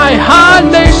同在，哈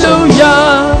利路亚！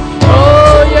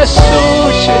耶稣，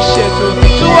谢谢主，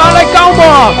主啊，来高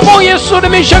我，奉耶稣的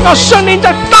名宣告，圣灵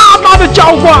在大大的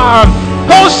浇灌。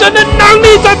神的能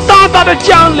力在大大的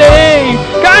降临，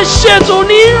感谢主！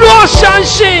你若相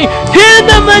信，天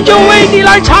的门门就为你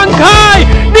来敞开。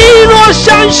你若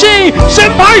相信，神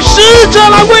派使者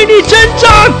来为你征战。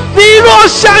你若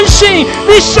相信，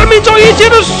你生命中一切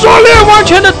的锁链完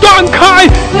全的断开。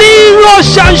你若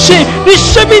相信，你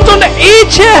生命中的一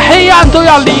切黑暗都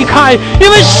要离开，因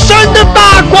为神的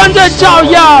大光在照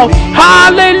耀。哈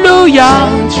利路亚，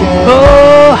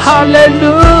哦，哈利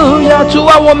路亚，主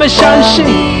啊，我们相信，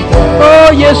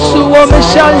哦，耶稣，我们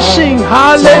相信，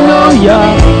哈利路亚，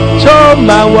充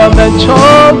满我们，充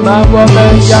满我们，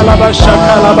呀拉巴沙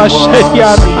卡拉巴谢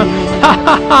呀拉，哈哈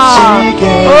哈，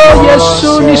哦，耶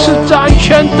稣，你是掌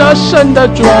权得胜的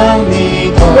主，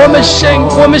我们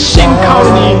信靠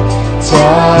你。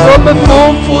我们匍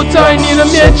匐在你的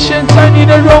面前，在你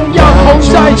的荣耀同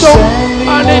在中，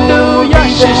哈利路亚！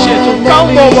谢谢主，高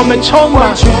我们充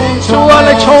满，主啊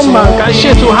来充满，感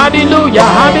谢主，哈利路亚，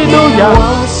哈利路亚，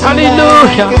哈利路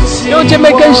亚！有姐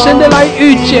妹更深的来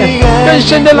遇见，更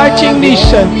深的来经历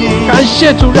神，感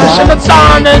谢主，让神的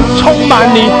大能充满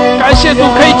你，感谢主，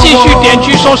可以继续点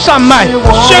举手上麦，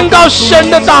宣告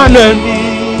神的大能，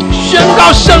宣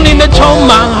告圣灵的充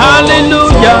满，哈利路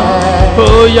亚！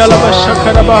哦呀拉巴沙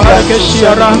卡拉巴哈克西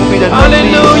亚拉，哈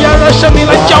利路亚！让生命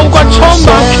来浇灌充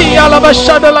满，基亚拉巴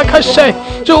沙德拉卡西，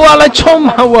主啊来充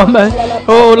满我们。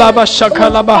哦拉巴沙卡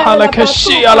拉巴哈拉克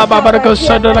西亚拉巴巴拉克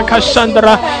沙德拉卡山德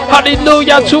拉，哈利路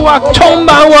亚！主啊充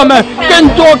满我们，更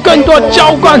多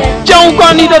浇灌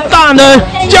你的大能，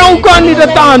浇灌你的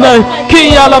大能，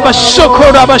基亚拉巴沙库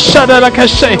拉巴沙德拉卡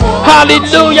西，哈利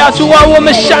路亚！主啊我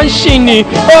们相信你，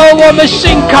哦我们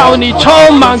信靠你，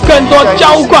充满更多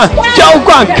浇灌。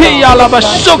Kia laba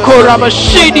sokora ba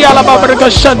shidia laba baraka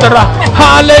sandra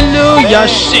Hallelujah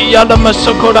Shia laba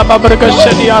sokora ba baraka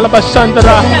shidia laba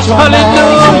sandra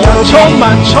Hallelujah 充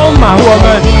满我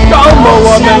们高摩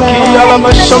我们 Kia laba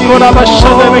sokora ba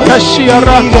sandra Shia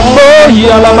Oh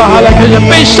ya laba halaka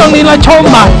被圣灵来充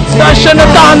满让神的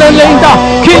大能领导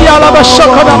Kia laba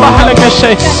sokora ba halaka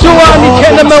shi 主啊你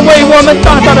天的门为我们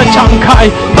大大的敞开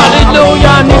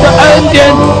Hallelujah 你的恩典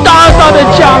大大的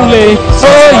降临 Oh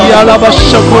ya laba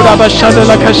sokora ba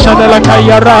sandra Kasandra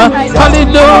Kayara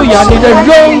Hallelujah 你的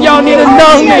荣耀你的能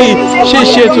力谢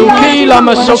谢主 Kia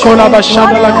laba sokora ba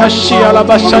sandra Kashia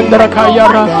laba sandra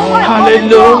Kayara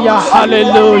Hallelujah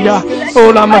Hallelujah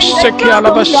Oh lama shekia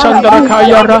laba sandra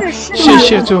Kayara 谢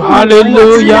谢主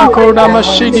Hallelujah Ko lama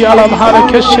shidia laba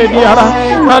harakeshediara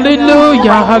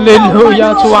Hallelujah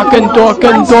Hallelujah 主啊更多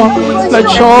来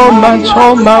充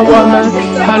满我们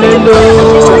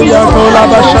Hallelujah Ko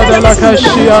laba sandra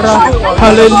Kashia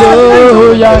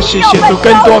Hallelujah 谢谢主更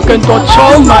多充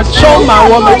满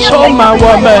我们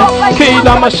Ki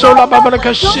lama sola baba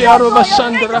Kashia laba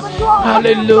sandra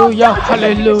Hallelujah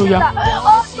Hallelujah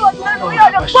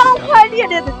光快烈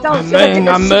烈的照射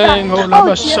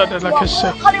这个时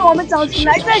代，哈利，我们早晨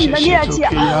来在你的面前，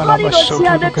哈利，亲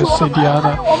爱的主，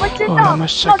我们知道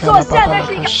要做现在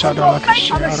是一个自我开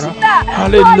场的时代，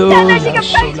现在是一个开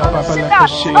场的时代，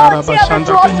亲爱的主，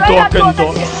所以要做这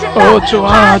些时代，主啊，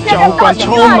浇灌充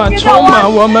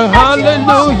满我们，哈利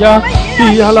路亚，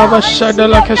亚拉巴沙德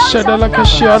拉克沙德拉克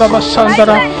西亚拉巴桑德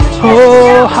拉，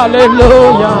哦，哈利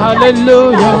路亚，哈利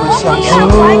路亚，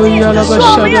哦，亚拉巴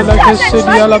沙德拉克西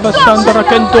亚拉巴桑德拉，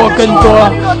更多，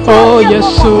哦，耶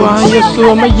稣啊，耶稣，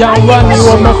我们仰望你，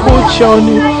我们呼求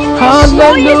你，哈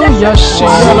利路亚，西亚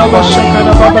拉巴沙卡拉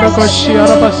巴巴拉克西亚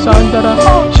拉巴桑德拉，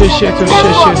谢谢主，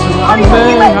阿门，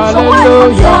哈利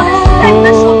路亚。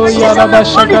哦，亚拉巴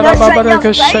沙卡拉巴巴拉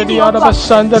克西迪亚拉巴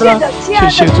桑德拉，谢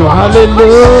谢主，哈利路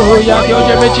亚！弟兄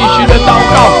姐妹继续的祷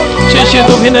告，谢谢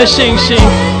主凭着信心，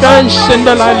更深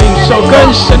的来领受，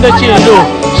更深的进入，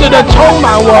是的，充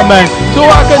满我们，主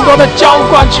啊，更多的浇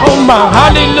灌充满，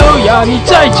哈利路亚！你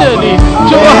在这里，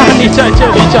主啊，你在这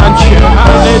里掌权，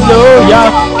哈利路亚！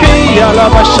亚拉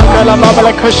巴沙卡拉巴巴拉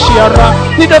克西亚拉，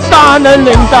你的大能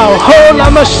领导，后拉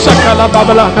巴沙卡拉巴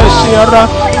巴拉克西亚拉，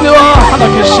主啊，哈拉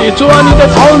克西，主啊，你的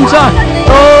同在，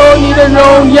哦，你的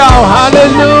荣耀，哈利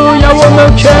路亚，我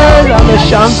们全然的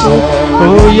降服，哦，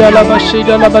亚拉巴西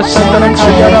的拉巴桑德拉卡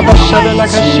亚拉巴沙的拉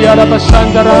卡西亚拉巴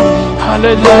桑德拉，哈利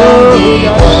路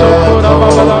亚，受苦拉巴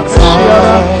巴拉克西亚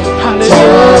拉，哈利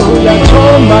路亚，充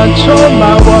满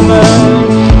我们。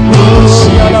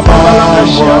亚拉巴巴拉克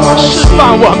西亚拉释放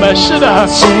我们，是的，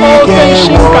哦，更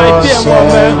新改变我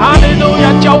们，哈利路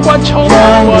亚，浇灌充满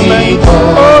我们，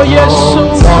哦，耶稣，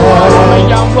主啊，我们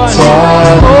仰望你，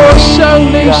哦，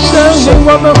圣灵，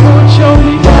我们呼求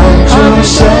你，哈利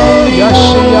路亚，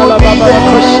是亚拉巴巴拉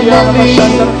克西亚拉巴山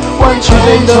的，完全的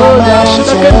路亚，是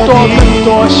的，更多，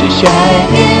谢谢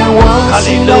你，哈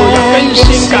利路亚，更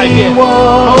新改变，哦，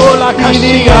拉卡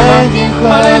西亚拉，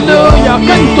哈利路亚，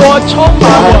更多充满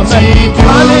我们。哈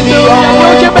利路亚！有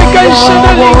姐妹更深的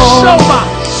领受吧，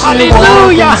哈利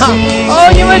路亚！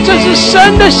因为这是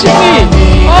神的心意。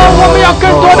我们要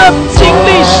更多的经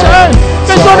历神，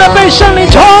更多的被圣灵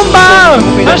充满，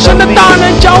让神的大能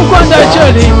浇灌在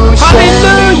这里。哈利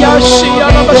路亚！西呀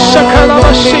拉巴沙卡拉巴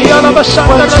西呀拉巴沙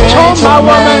的充满我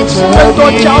们，更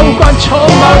多浇灌充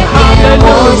满。哈利路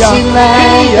亚！西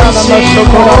呀拉巴沙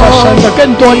卡拉巴山的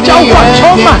更多浇灌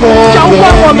充满，浇灌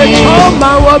我们，充满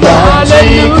我们。哈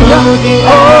利路亚！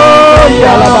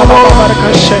呀拉巴巴巴巴的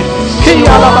可谁？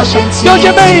有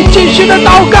姐妹继续的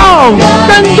祷告，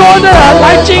更多的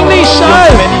来经历神。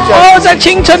在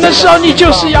清晨的时候，你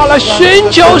就是要来寻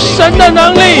求神的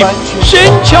能力，寻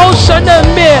求神的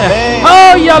面。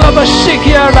呀拉巴西克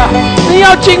拉，你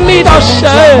要经历到神。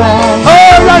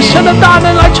让神的大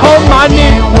能来充满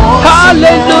你。哈利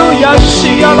路亚，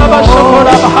西呀拉巴沙库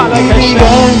拉巴哈拉克西。哈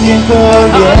利路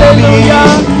亚，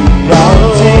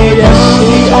耶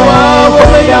稣啊，我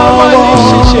们要爱你，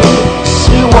谢谢你。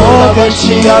我的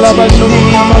心呀，拉巴苏里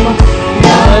呀，让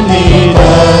你的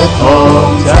同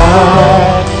在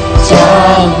降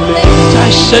临，在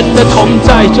神的同在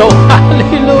中，哈利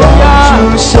路亚！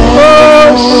喜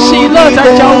乐在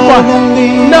浇灌，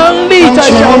能力在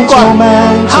浇灌，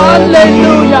哈利路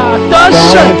亚！得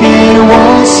胜，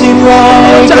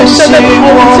在神的同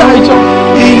在中，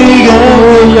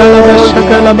呀拉巴沙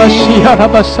克拉巴西呀拉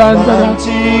巴山的，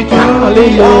哈利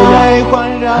路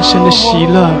亚！神的喜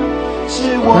乐。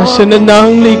让神的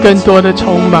能力更多的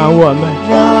充满我们，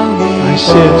感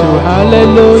谢主，哈利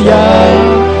路亚！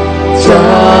降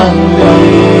临，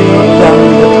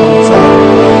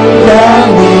让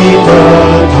你的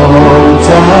同在，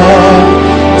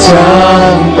降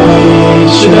临，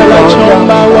是的来充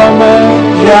满我们，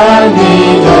让你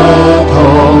的同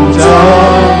在，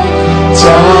降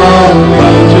临，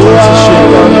主啊，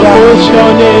我们呼求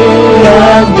你，让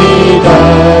你的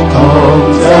同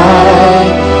在。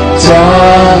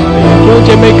有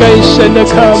姐妹更深的渴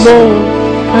慕，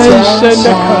更深的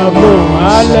渴慕，哈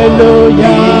利路亚，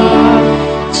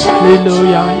哈利路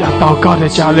亚！要祷告的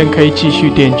家人可以继续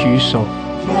点举手，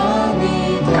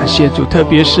感谢主。特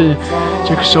别是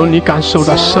这个时候，你感受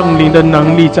到圣灵的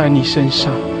能力在你身上，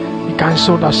你感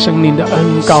受到圣灵的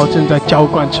恩膏正在浇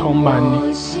灌充满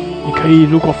你。你可以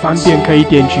如果方便，可以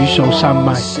点举手上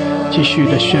麦，继续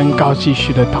的宣告，继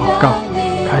续的祷告。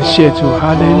感谢主，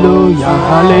哈利路亚，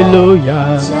哈利路亚！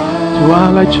主啊，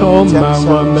来充满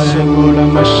我们，乌拉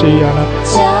玛西亚拉，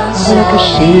阿拉克西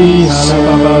亚拉，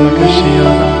巴巴拉克西亚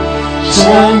拉，成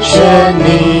全你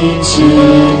旨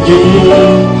意，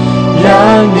让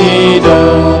你的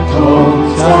同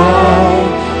在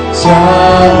降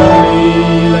临，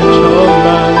来充满，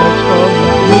来充满，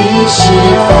你释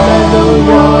放了我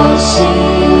心，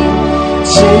赐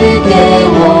给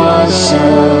我生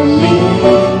命。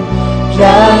让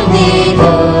你的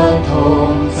同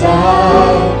在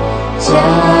降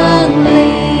临。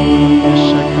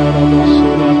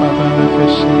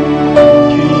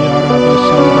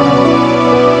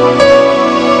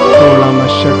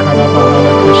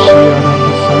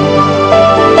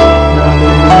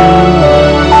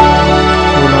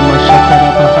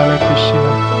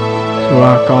主啊，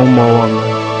高摩我们，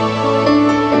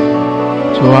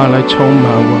主啊，来充满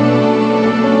我们。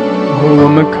我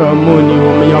们渴慕你，我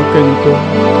们要更多。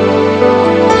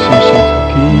谢谢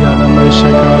主，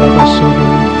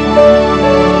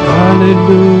哈利路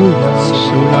亚，苏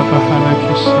拉巴哈拉克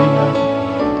西亚，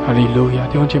哈利路亚！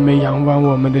弟兄姐妹，仰望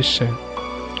我们的神，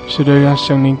是的，让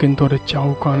圣灵更多的浇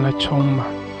灌来充满。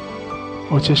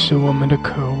这是我们的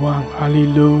渴望。哈利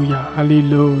路亚，哈利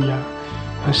路亚！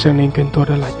让圣灵更多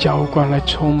的来浇灌，来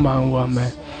充满我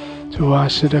们。主啊，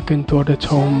是的，更多的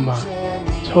充满。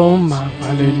充满，哈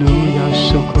利路亚，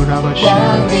苏库拉巴西，乌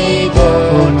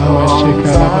拉巴西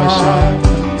卡拉巴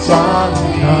沙，哈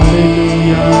利路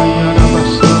亚，亚拉巴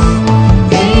西，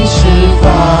你释放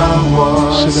我，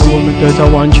使得我们得到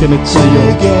完全的自由，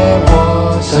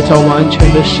得到完全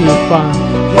的释放。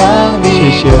谢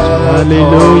谢主，哈利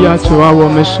路亚，主啊，我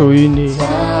们属于你，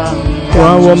主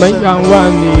啊，我们仰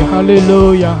望你，哈利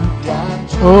路亚，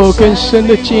更深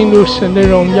的进入神的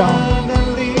荣耀。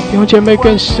弟兄姐妹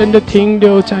更深的停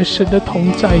留在神的同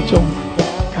在中，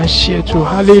感谢主，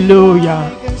哈利路亚，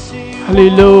哈利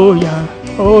路亚！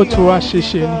主啊，谢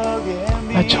谢你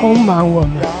来充满我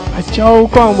们，来浇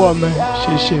灌我们，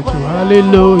谢谢主，哈利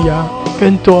路亚！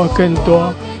更多更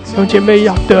多，弟兄姐妹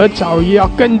要得着，也要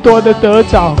更多的得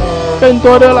着，更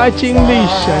多的来经历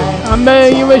神，阿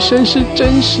们！因为神是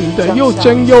真实的，又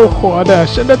真又活的，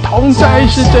神的同在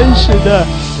是真实的，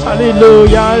哈利路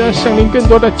亚！让圣灵更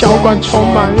多的浇灌充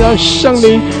满，让圣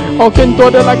灵更多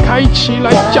的来开启，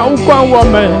来浇灌我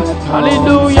们。哈利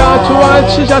路亚！主啊，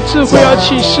赐下智慧和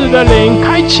启示的灵，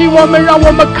开启我们，让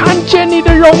我们看见你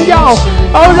的荣耀，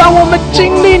让我们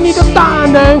经历你的大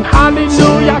能。哈利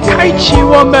路亚！开启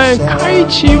我们，开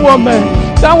启我们，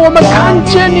让我们看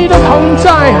见你的同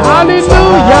在。哈利路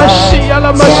亚！西亚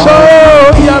拉玛索，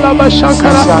亚拉玛沙卡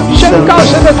拉，宣告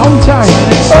神的同在。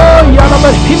亚拉玛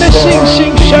凭着信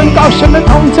心宣告神的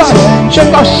同在，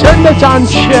宣告神的掌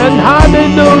权。哈利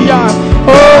路亚！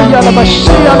亚拉玛西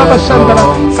亚拉玛山德拉，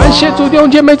感谢主弟兄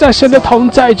姐妹在神的同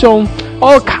在中。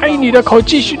开你的口，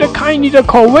继续的开你的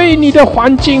口，为你的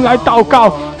环境来祷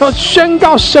告，宣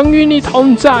告神与你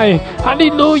同在。哈利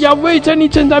路亚！为着你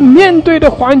正在面对的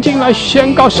环境来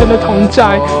宣告神的同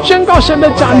在，宣告神的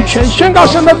掌权，宣告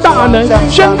神的大能，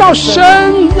宣告神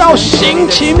要行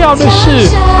奇妙的事。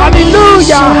哈利路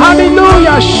亚！哈利路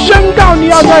亚！宣告你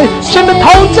要在神的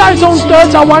同在中得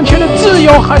着完全的自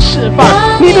由和释放，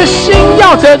你的心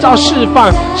要得着释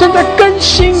放，神在更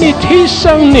新你，提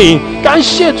升你。感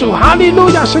谢主，哈利路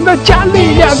亚！神在加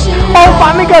力量，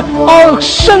把那个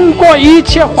胜过一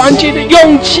切环境的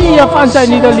勇气也放在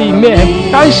你的里面。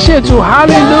感谢主，哈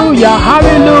利路亚，哈利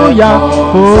路亚！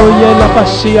耶拉巴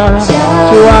西亚拉，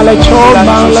主啊，来充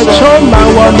满，来充满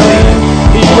我们。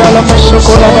亚拉巴索古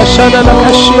拉巴沙的拉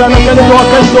卡西亚拉，更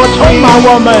多充满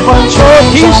我们，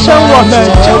提升我们，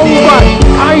浇灌，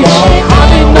开启，哈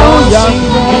利路亚！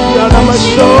亚拉巴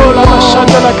索拉巴沙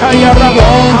的拉卡亚拉，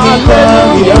哈利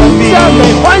路亚！赞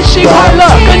美、欢喜、快乐，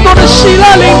更多的喜乐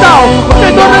领导，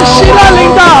更多的喜乐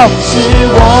领导，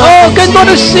更多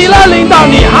的喜乐领导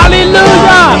你，哈利路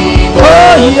亚！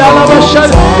亚拉巴沙，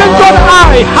更多的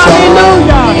爱，哈利路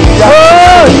亚！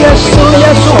耶稣，耶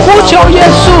稣，呼求耶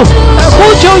稣，呼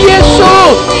求耶稣！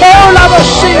拉巴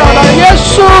西亚拉，耶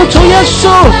稣，主耶稣，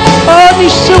你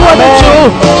是我的主，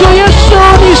主耶稣，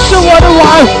你是我的王，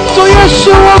主耶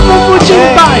稣，我夫妇敬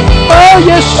拜，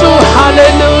耶稣，哈利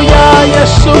路亚，耶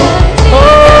稣。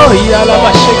亚拉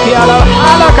巴西亚拉，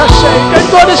哈拉卡西，更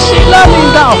多的喜乐领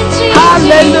导，哈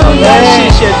利路亚！谢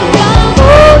谢主。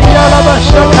亚拉巴西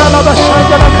卡拉巴西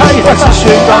亚拉卡亚拉，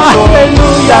哈利路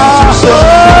亚！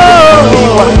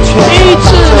医治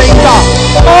领导，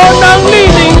能力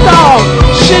领导，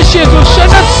谢谢主，神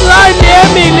的慈爱怜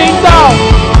悯领导，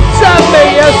赞美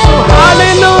耶稣，哈利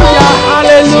路亚，哈利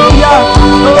路亚！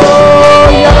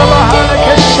亚拉巴哈拉卡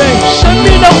西，生命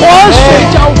的活水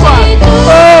浇灌，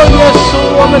耶稣，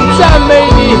我们赞美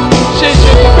你，谢谢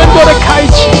主，更多的开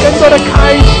启，更多的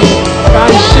开启，感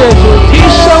谢主，提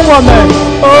升我们，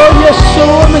耶稣，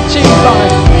我们敬拜，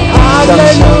哈利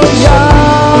路亚！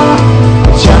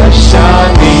降下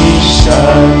你生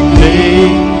灵，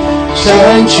成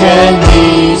全你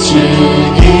旨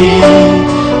意，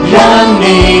让你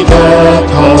的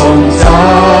同在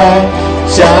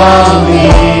降临。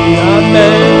阿门，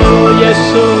耶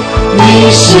稣，你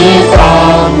释放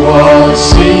我心，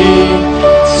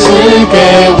赐给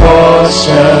我生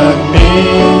命，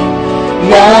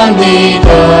让你的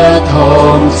同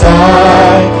在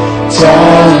降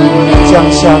临。降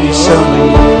下你生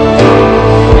灵，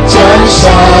降下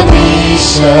你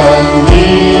生命，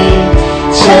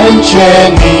成全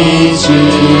你旨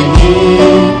意，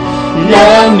让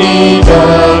你的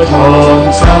同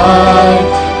在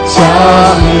降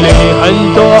临。很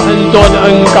多很多的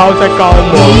恩膏在高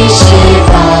摩，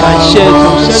感谢主，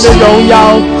神的荣耀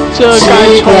遮盖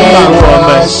充满我们，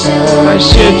感谢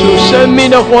主，生命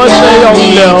的活水涌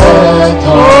流。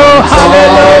哈利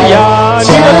路亚，你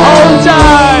的同在，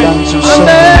阿门。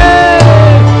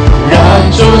让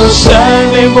主圣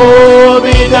灵无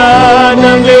比的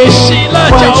能力喜乐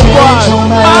浇灌，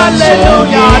哈利路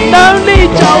亚，能力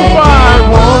浇灌。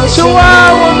主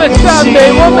啊，我们赞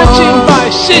美，我们敬拜，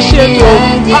谢谢主，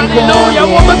哈利路亚！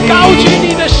我们高举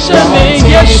你的圣名，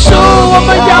耶稣，我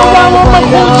们仰望，我们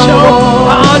呼求，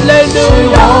哈利路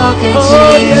亚！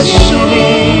耶稣，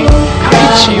开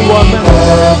启我们，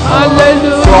哈利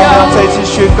路亚！再次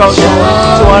宣告主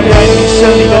啊，让你圣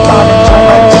灵的大能充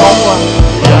满浇灌。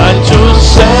让主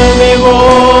生命无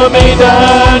比的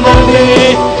能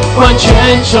力完全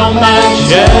充满全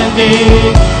地，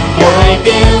改变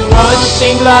我心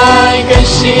来更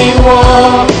新我，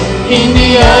因你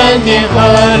恩典和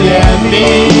怜悯，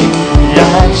让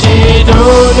基督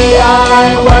的爱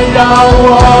环绕我，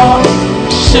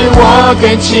使我更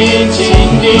亲近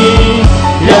你，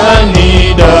让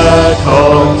你的同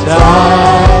在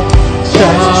降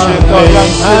临。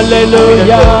哈利路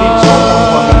亚，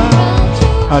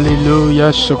哈利路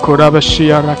亚，苏库拉巴西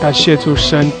亚拉，感谢主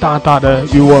神大大的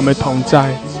与我们同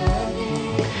在。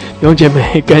弟兄姐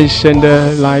妹，更深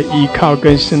的来依靠，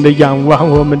更深的仰望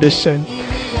我们的神。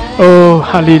哦，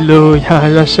哈利路亚！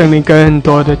让圣灵更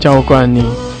多的浇灌你。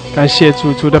感谢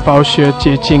主的宝血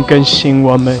洁净更新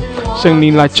我们，圣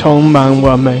灵来充满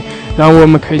我们，让我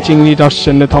们可以经历到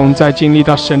神的同在，经历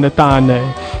到神的大能。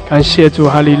感谢主，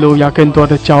哈利路亚！更多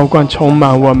的浇灌充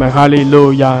满我们，哈利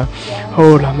路亚！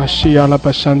哦，拉玛西亚拉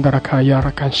巴山达拉卡亚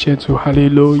拉，感谢主，哈利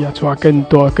路亚！主啊，更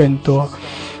多更多，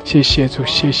谢谢主，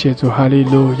谢谢主，哈利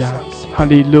路亚，哈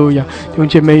利路亚！弟兄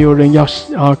姐妹，有人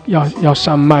要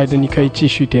上麦的，你可以继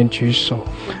续点举手。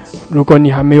如果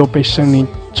你还没有被圣灵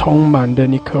充满的，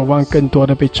你渴望更多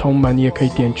的被充满，你也可以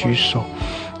点举手。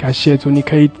感谢主，你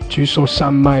可以举手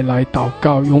上麦来祷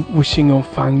告，用悟性，用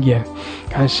方言。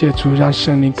感谢主，让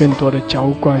圣灵更多的浇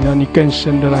灌，让你更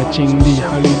深的来经历。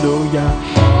哈利路亚，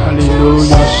哈利路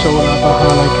亚，受拉巴哈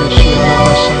拉克西拉巴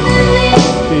山的，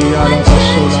利亚拉巴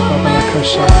受拉巴巴拉克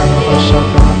沙卡拉巴沙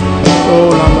的，哦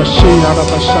拉玛西亚拉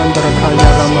巴山的卡亚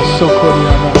拉玛苏库利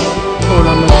亚拉，哦拉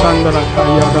玛山的卡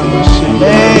亚拉玛西亚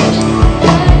拉。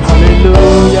哈利路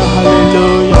亚，哈利路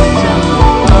亚，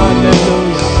哈利路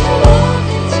亚！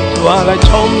主啊，来充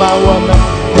满我们，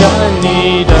让你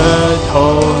的同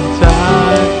在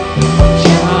降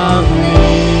临。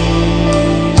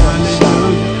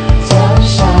降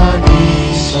下你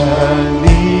生命，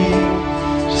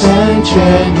成全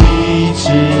你旨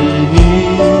意，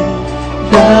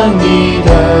让你的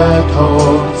同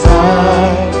在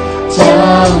降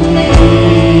临。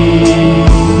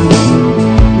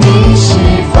释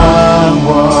放我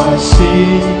心，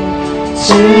赐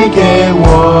给我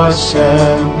生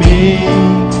命，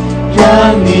让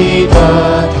你的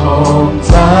同在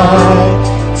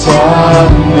降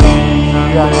临，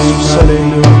让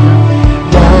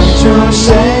主圣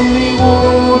灵无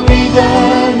比的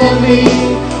能力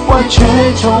完全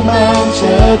充满着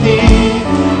地，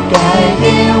改变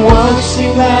我心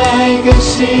来更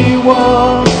新我，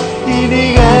以你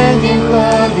恩典和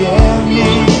怜悯，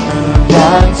让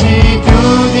基督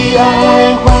的爱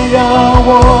环绕我，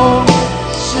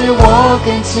使我更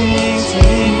亲近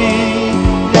你，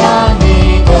让你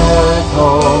的同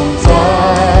在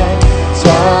降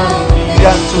临，让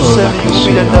主圣灵无比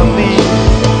的能力，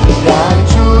让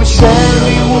主圣灵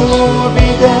无比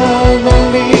的能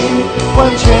力完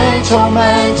全充满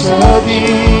着地，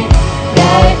改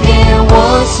变我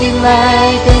心来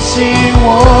更新我，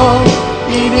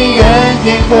以你恩典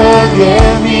和怜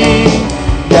悯，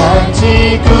让基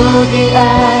督的爱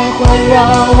环绕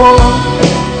我，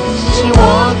使我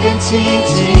更亲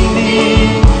近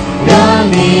你，让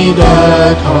你的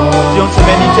同在。用姊妹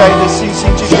你家人的信心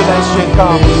继续来宣告，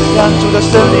让主的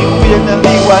圣灵无比的能力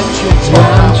完全充满，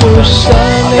让主圣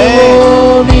灵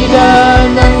无比的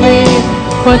能力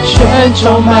完全充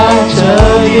满着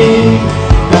你，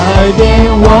改变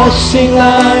我心来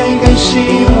更新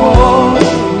我，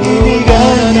以你恩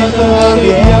典和怜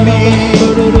悯，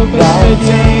让基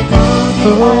督的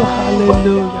爱。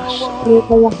哈利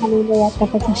路亚，哈利路亚！大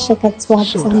家在这个主啊，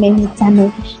赞美你，赞美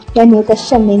你，愿你的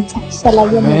圣灵降下来，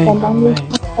愿你的能力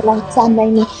降下来，赞美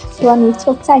你。主啊，你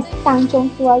就在当中，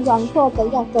主啊，软弱的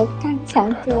要得刚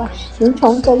强，主啊，贫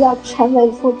穷的要成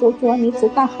为富足，主啊，你知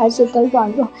道孩子的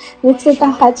软弱，你知道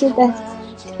孩子的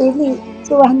体力，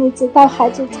主啊，你知道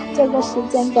孩子在这个时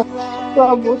间的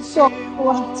若无所，主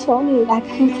啊，求你来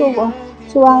帮助我，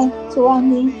主啊，主啊，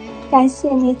你感谢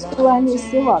你，主啊，你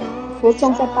使我福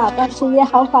中的宝宝是耶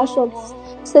和华所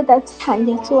赐的产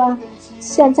业，主啊，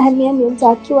现在面临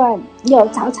着主啊有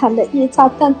早产的预兆，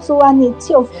但主啊，你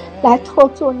就来托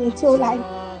住，你就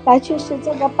来去使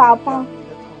这个宝宝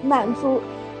满足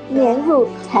年入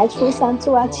才出生，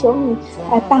主啊，求你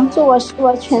来帮助我，使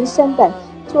我全身的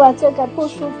主啊这个不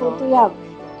舒服都要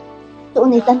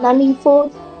用你的能力扶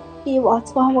庇我，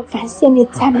主啊，我感谢你，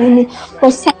赞美你，我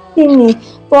相信你，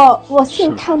我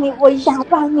信靠你，我仰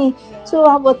望你，主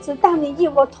啊，我知道你与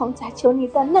我同在，求你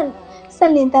的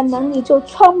圣灵的能力就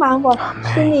充满我，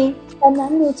使你的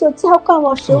能力就浇灌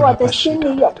我，使我的心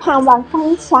里有盼望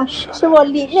刚强，使我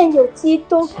里面有基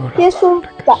督耶稣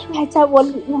的爱在我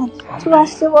里面，主啊，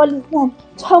使我里面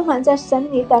充满着神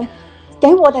你的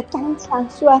给我的刚强，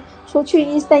主啊，除去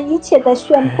一生一切的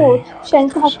宣布宣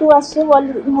告，主啊，使我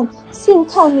里面信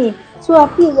靠你，主啊，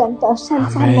必然得胜，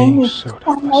赞美你，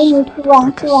赞美你，主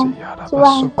啊，主啊，主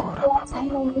啊，赞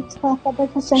美你，主啊，我的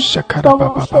神，说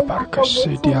我虽然我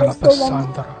虽然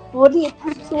无力，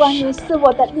但主啊，你是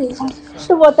我的力量，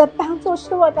是我的帮助，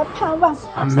是我的盼望，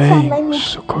赞美你，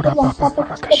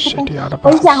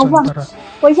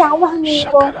我仰望你，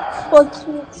我去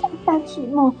向上举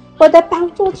目，我的帮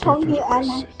助从你而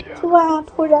来，主啊，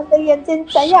仆人的眼睛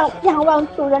怎样仰望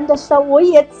主人的手，我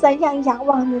也怎样仰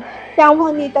望你，仰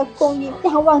望你的公义，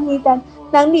仰望你的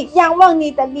能力，仰望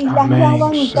你的力量，仰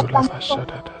望你的帮助，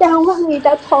仰望你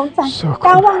的同在，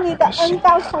仰望你的恩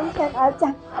膏从天而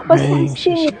降。我相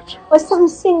信你，我相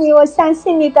信你，我相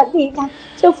信你的力量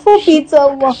就复辟着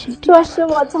我。主啊，使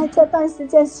我在这段时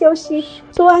间休息，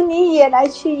主啊，你也来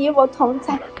去与我同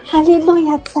在。哈利路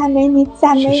亚，赞美你，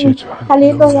赞美你，哈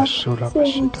利路亚，谢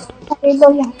谢你，哈利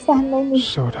路亚，赞美你，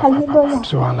哈利路亚，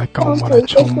奉主耶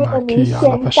稣的名宣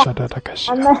告，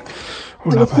阿门。乌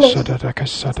拉巴沙达达卡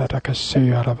沙达达卡西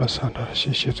亚拉巴沙达，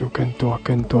谢谢主更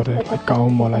多的高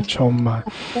摩来充满。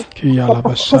基亚拉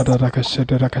巴沙达达卡沙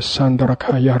达达卡山达拉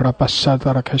卡亚拉巴沙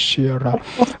达达卡西亚拉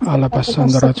阿拉巴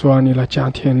山达拉，主啊，你来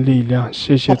加添力量，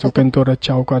谢谢主更多的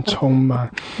浇灌充满。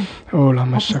哦，拉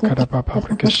玛沙卡拉巴巴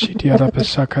布卡西迪亚拉巴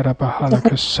沙卡拉巴哈拉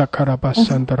卡沙卡拉巴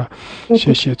山达拉，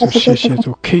谢谢主，谢谢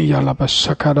主。基亚拉巴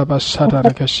沙卡拉巴沙达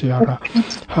达卡西亚拉，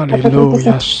哈利路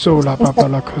亚，苏拉巴巴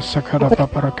拉卡沙卡拉巴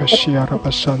巴拉卡西亚拉。巴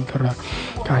山德拉，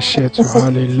感谢主，哈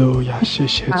利路亚，谢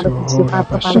谢主，哦，拉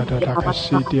巴沙德拉卡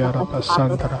西迪亚拉巴山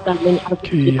德拉，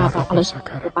基亚拉巴萨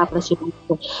卡拉。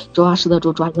主啊，是的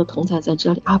主，主啊，你的同在在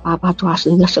这里，阿爸爸，主啊，是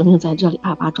你的生命在这里，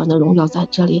阿爸，主啊，你的荣耀在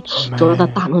这里，主啊的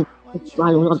大能。主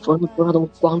啊，荣耀的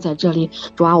光在这里，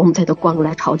主啊，我们在这光中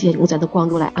来朝见，我们在这光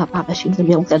中来啊，爸爸寻思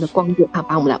面，我们在这光中啊，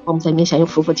把我们在面前用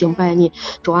夫妇敬拜你。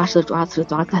主啊，是主啊，主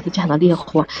啊，再次加上烈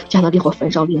火，焚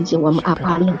烧炼净我们啊，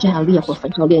爸，加上烈火焚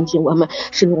烧炼净我们，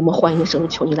是我们欢迎圣灵，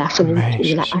求你来，圣灵求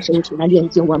你来啊，圣灵求你来炼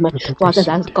净我们。主啊，再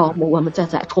来高牧我们，再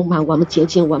充满我们，洁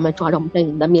净我们。主啊，让我们在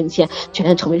你的面前全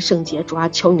然成为圣洁。主啊，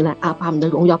求你来啊，把我们的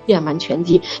荣耀遍满全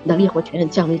地，你的烈火全然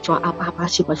降临。主啊，爸爸，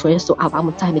喜欢说耶稣啊，把我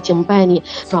们赞美敬拜你。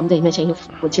主啊，我们在你面前有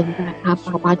福敬拜啊，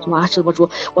爸爸，主啊，是不主，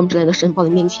我们只来到神宝的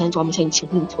面前，主啊，我们向你倾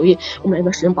听求于，我们来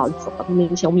到神宝的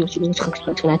面前，我们有心灵诚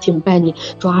来敬拜你。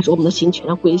主啊，是我们的心全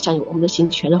然归向你，我们的心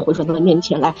全然回转到面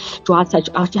前来。主啊，在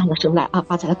这样的神来啊，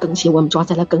爸，再来更新我们，主啊，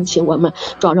再来更新我们，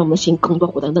主啊，让我们的心更多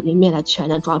回到那里面来，全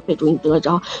然主啊被主你得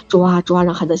着。主啊，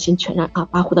让孩子的心全然啊，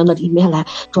爸回到那里面来。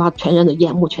主啊，全然的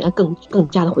眼目全然更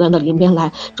加的回到那里面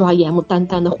来。主啊，眼目单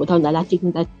单的回到来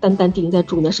单单定在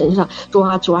主你的身上。主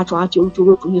啊，就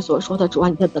如主你所说的，主啊，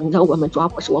你在等着我们，主啊，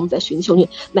不是我们在寻求你，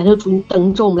乃是主你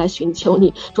等着我们来寻求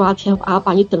你。主啊，天父啊，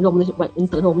把你等着我们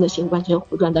的心完全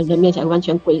回转到你的面前，完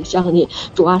全归向你。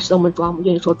主啊，是我们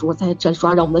愿意说，主在这，主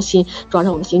啊，让我们的心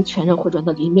全然回转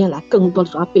到里面来，更多的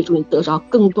主啊被主你得着，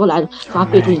更多来主啊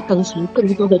被主你更新，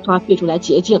更多的主啊被主来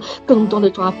洁净，更多的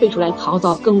主啊被主来陶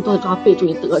造，更多的主啊被主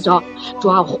你得着。主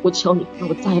啊，我呼求你，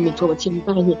我赞美主，我敬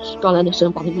拜你。主啊，来到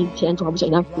神宝的面前，主啊，我想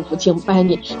要夫妇敬拜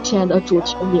你。亲爱的主，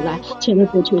求你来，亲爱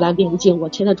的主，求你来炼净我，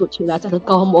亲爱的主，求你来在这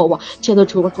高摩我，亲爱的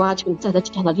主，我主啊，求你在这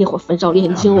加的烈火焚烧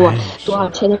炼净我。主啊，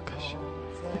亲爱的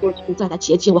主，在他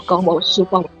洁净我，高摩我，释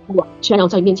放我，全让我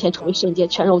在你面前成为圣洁，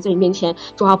全让我在你面前，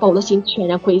主啊，把我的心全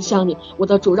然归向你。我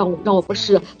的主，让我不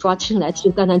是主啊，亲来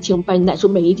听单单敬拜你，乃是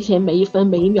每一天每一分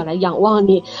每一秒来仰望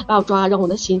你。然后主啊，让我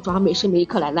的心主啊每时每一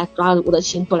刻来主啊，我的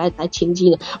心都来亲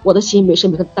近你，我的心每时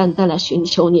每刻单单来寻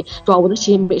求你。主啊，我的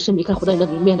心每时每刻回到你的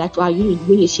里面来，主啊，与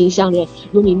你心相连，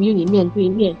与你面对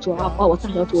面。主啊，把我大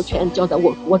小主全交在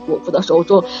我主父的手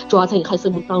中。主啊，在你孩子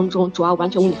们当中，主啊，完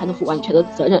全为你孩子负完全的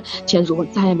责任。前主，我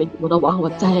赞美你，我的王，我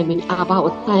赞美你，阿爸，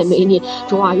我赞美你。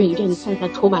主啊，愿你看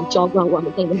看充满浇灌我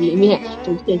们在你的里面。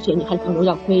主，谢谢你，还是荣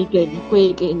耀归给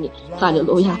你，哈利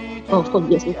路亚！奉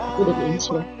耶稣基督的名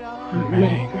求，阿门。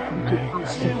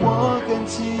我更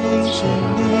亲近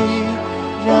你，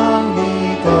让你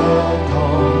的同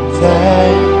在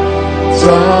降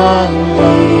临，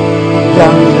让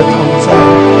你的同在，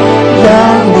让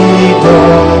你的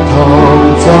同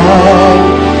在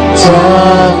降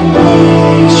临，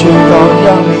宣告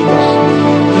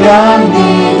让你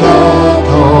的同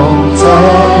在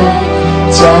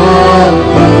降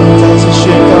临，再次宣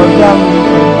告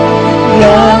让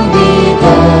你的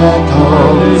同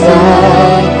在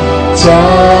降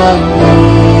临，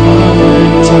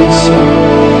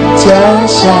降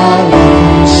下你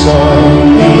生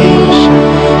命，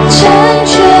成全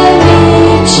你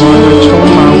旨意，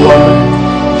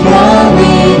让你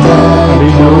的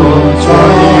同在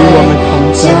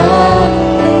降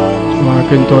临，主啊，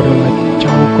更多的来浇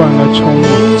灌来充满，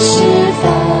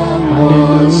哈利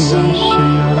路亚，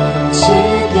赐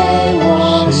给我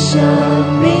生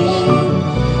命，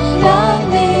让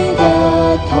你的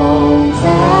同在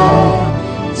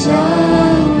降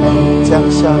临，降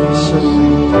下你生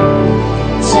命，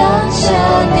降下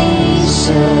你生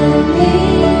命，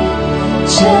成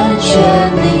全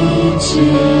你旨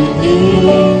意，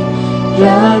让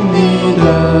你的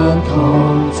同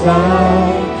在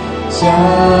降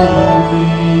临。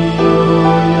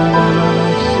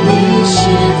你释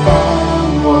放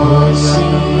我心，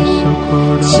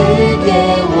赐给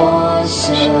我生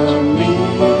命，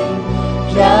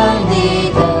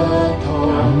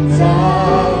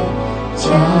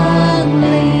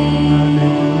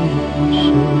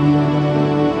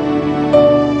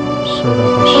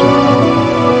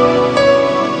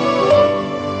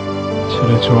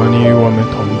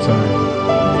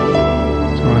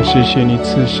谢谢你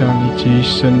赐下你极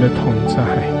深的同在，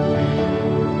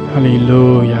哈利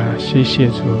路亚！谢谢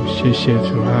主，谢谢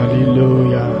主，哈利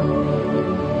路亚！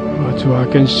主啊，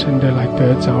更深的来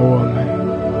得着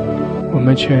我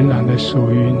们全然的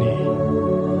属于你。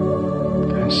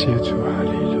感谢主，哈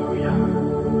利路亚，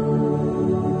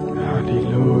哈利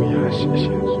路亚！谢谢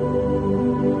主。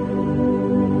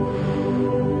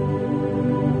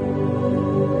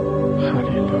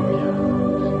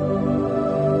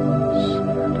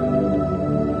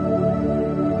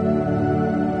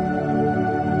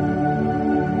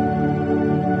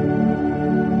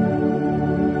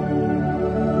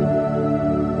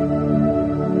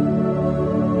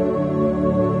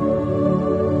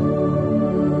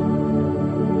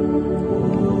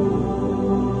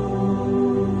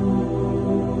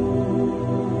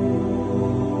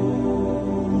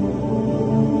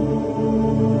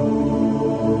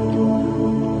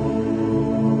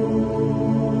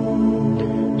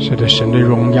是的，神的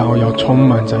荣耀要充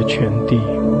满在全地，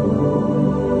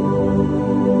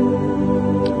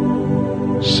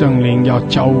圣灵要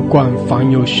浇灌凡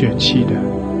有血气的。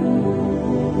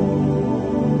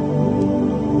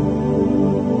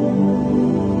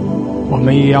我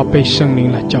们也要被圣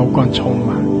灵来浇灌充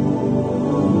满，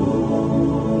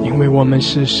因为我们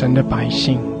是神的百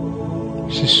姓，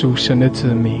是属神的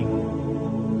子民。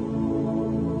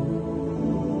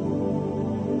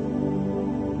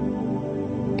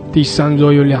第三，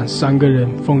若有2、3个人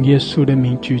奉耶稣的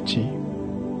名聚集，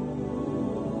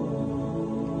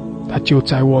他就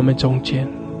在我们中间。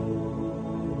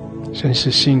神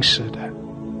是信实的，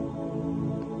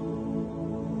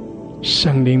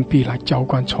圣灵必来浇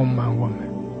灌充满我们。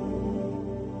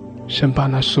神把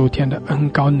那属天的恩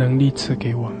膏能力赐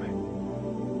给我们，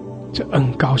这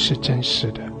恩膏是真实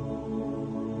的，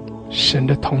神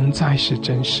的同在是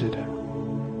真实的，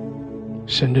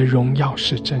神的荣耀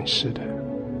是真实的，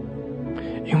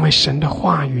因为神的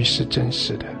话语是真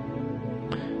实的，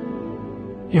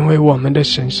因为我们的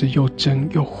神是又真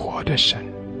又活的神。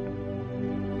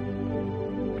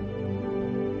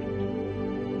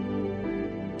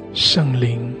圣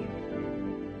灵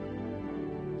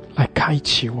来开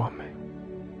启我们，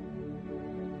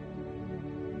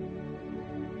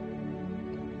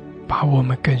把我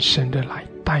们更深的来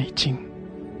带进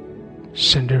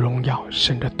神的荣耀、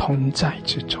神的同在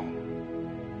之中。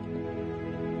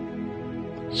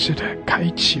是的，开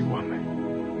启我们，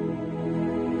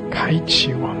开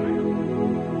启我们，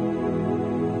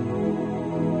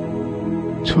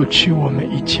除去我们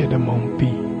一切的蒙蔽，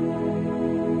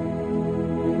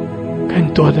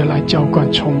更多的来浇灌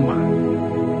充满，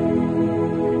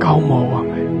高摩我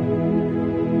们。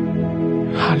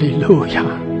哈利路亚，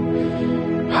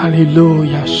哈利路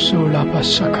亚，苏拉巴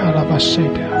萨卡拉巴塞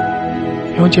的，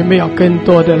弟兄姐妹要更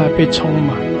多的来被充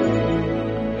满，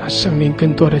让圣灵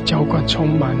更多的浇灌充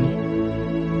满你。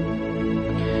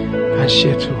感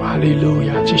谢主，哈利路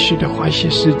亚！继续的花一些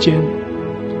时间，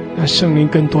让圣灵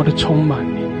更多的充满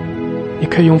你。你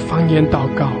可以用方言祷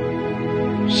告。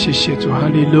谢谢主，哈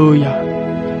利路亚！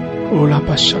哦拉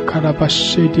巴沙卡拉巴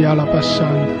西迪阿拉巴桑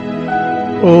的，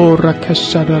哦拉克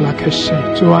沙的拉克西，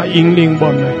主啊，引领我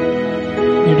们，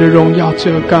你的荣耀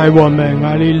遮盖我们，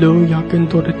哈利路亚！更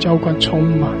多的浇灌充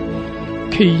满。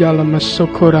基亚拉马索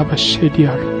库拉巴西迪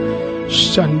阿拉，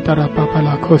山达拉巴巴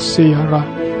拉科西亚拉，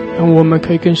让我们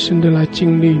可以更深的来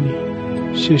经历你。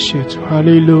谢谢主，哈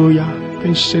利路亚！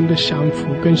更深的降服，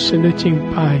更深的敬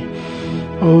拜。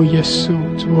哦，耶稣，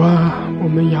主啊，我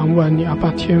们仰望你，阿爸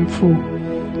天父，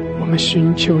我们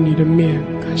寻求你的面。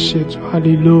感谢主，哈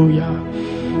利路亚！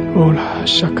哦拉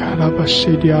沙卡拉巴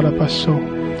西迪阿拉巴索，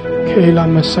基拉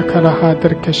马萨卡拉哈德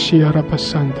卡西阿拉巴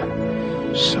桑达，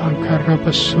桑卡拉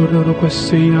巴苏罗罗巴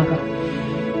西阿拉，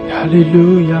哈利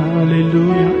路亚，哈利路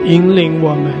亚！引领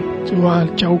我们，主啊，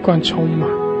浇灌充满。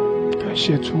感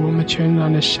谢主，我们全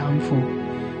然的降服，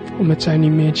我们在你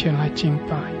面前来敬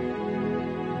拜。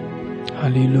哈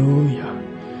利路亚！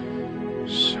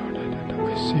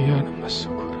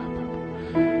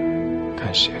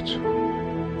感谢主，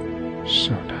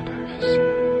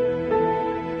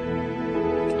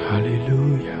哈利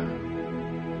路亚！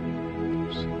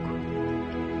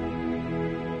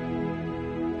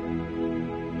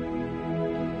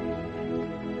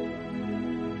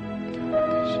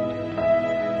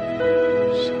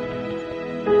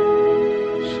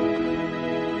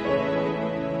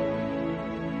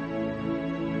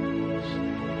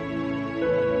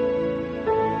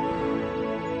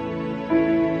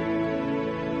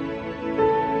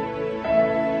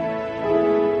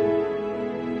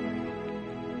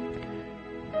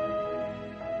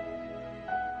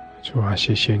主啊，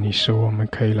谢谢你使我们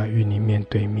可以来与你面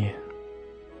对面。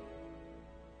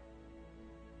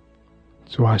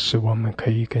主啊，使我们可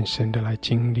以更深的来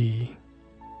经历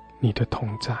你的同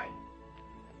在，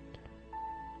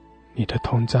你的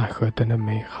同在何等的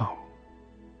美好。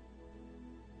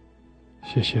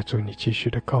谢谢主，你继续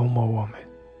的高摩我们，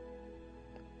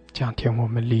加添我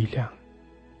们力量，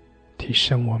提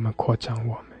升我们，扩张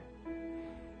我们。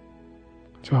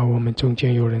主啊，我们中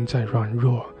间有人在软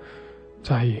弱，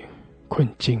在困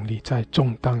境里，在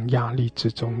重担压力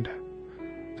之中的，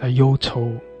在忧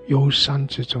愁忧伤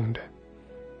之中的，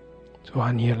主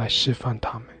啊，你也来释放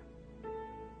他们，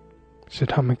使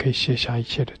他们可以卸下一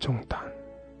切的重担，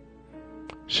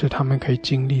使他们可以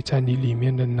经历在你里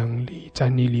面的能力，在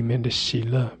你里面的喜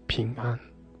乐平安。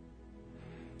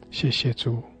谢谢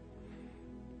主，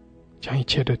将一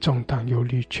切的重担忧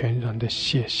虑全然的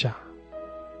卸下。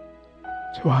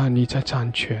主啊，你在掌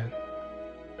权，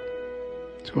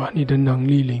主啊，你的能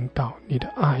力领导，你的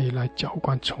爱来浇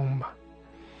灌充满。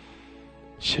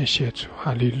谢谢主，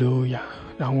哈利路亚，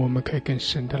让我们可以更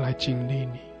深的来经历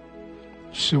你，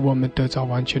使我们得到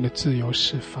完全的自由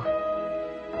释放。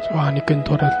主啊，你更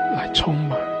多的来充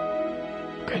满，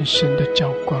更深的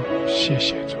浇灌。谢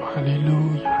谢主，哈利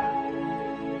路亚，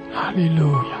哈利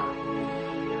路亚。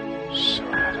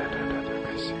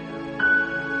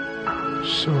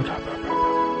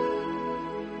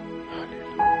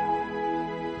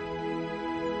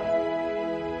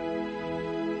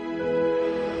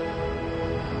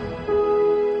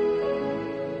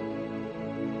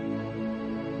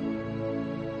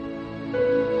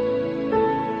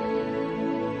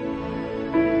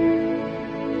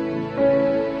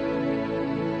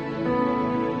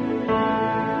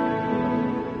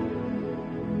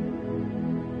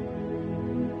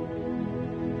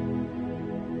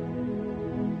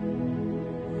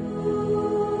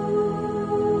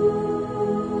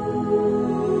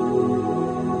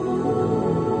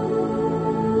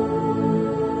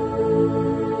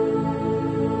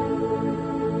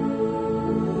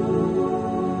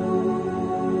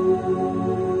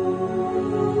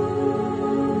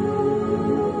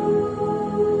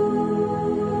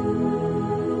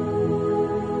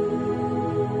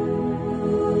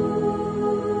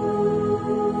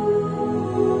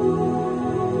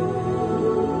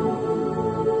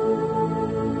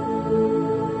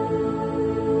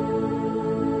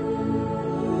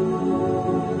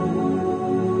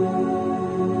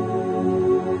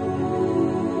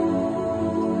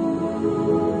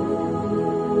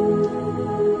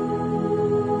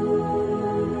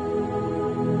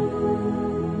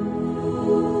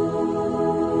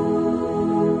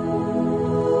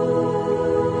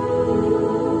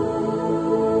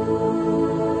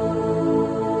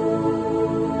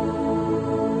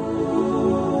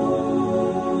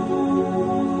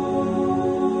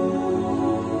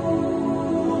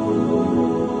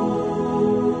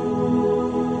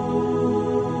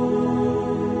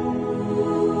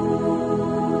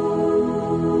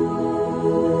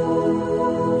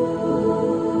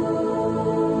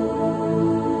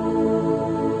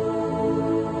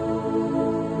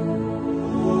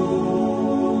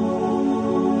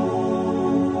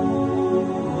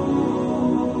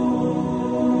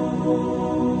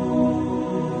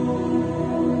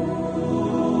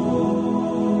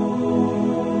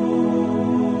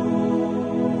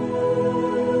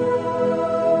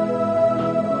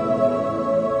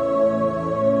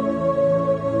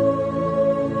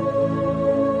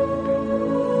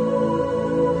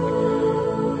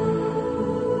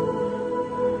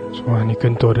主啊，你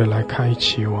更多的来开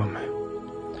启我们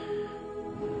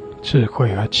智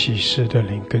慧和启示的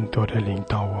灵，更多的领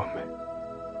导我们。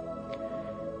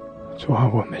主啊，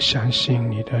我们相信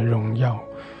你的荣耀，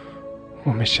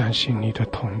我们相信你的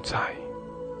同在。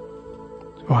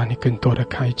主啊，你更多的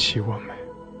开启我们。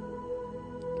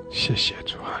谢谢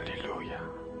主，哈利路亚。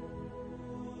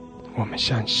我们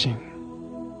相信，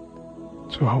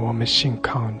主啊，我们信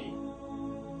靠你。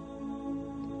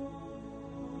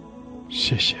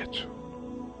谢谢主，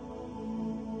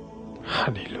哈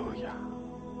利路亚，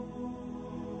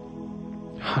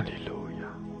哈利路亚。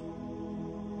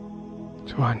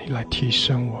主啊，你来提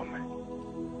升我们。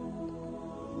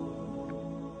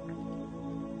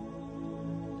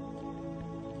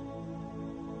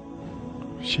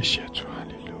谢谢主，哈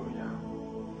利路亚，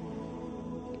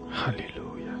哈利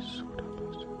路亚。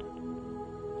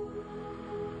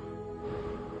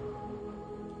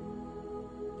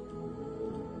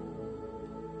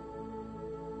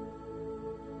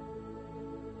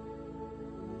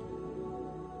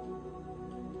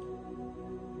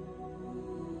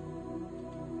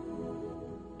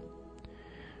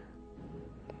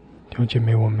弟兄姐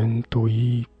妹，我们读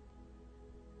一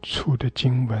处的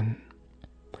经文，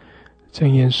箴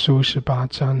言书18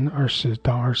章20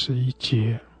到21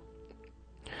节，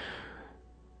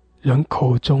人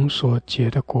口中所结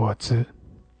的果子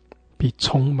必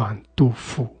充满肚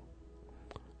腹，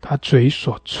他嘴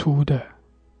所出的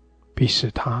必使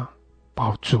他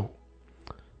饱足。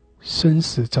生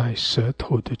死在舌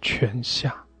头的泉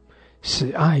下，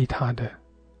喜爱他的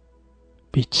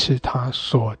必吃他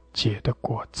所结的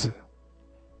果子。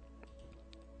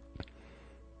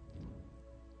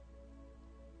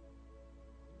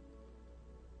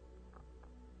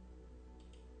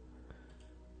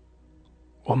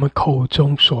我们口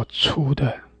中所出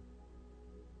的，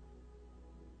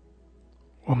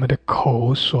我们的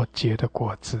口所结的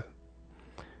果子，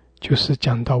就是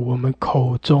讲到我们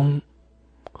口中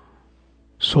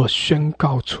所宣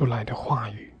告出来的话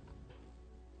语。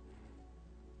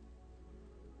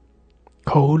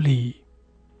口里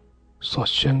所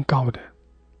宣告的，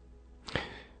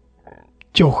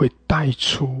就会带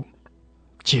出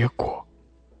结果。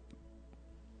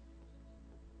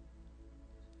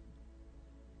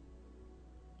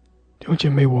弟兄姐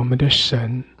妹，我们的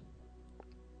神，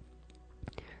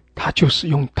他就是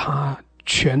用他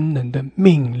全能的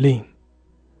命令，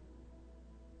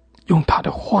用他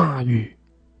的话语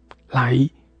来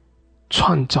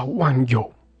创造万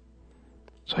有。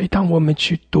所以当我们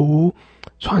去读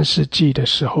创世纪的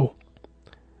时候，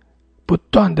不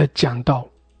断的讲到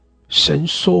神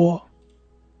说，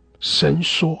神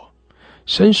说，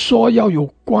神说要有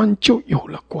光就有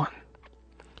了光，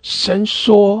神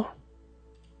说，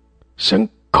神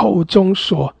口中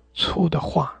所出的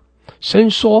话，神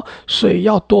说水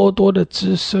要多多的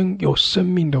滋生有生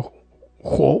命的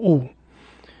活物，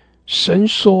神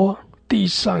说地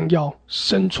上要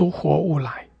生出活物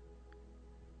来，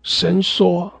神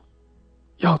说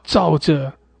要照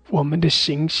着我们的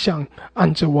形象，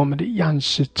按着我们的样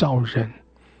式造人。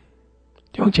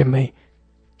弟兄姐妹，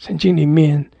圣经里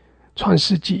面创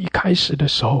世纪一开始的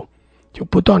时候就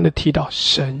不断的提到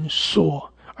神说，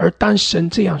而当神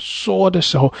这样说的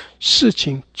时候，事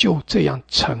情就这样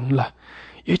成了。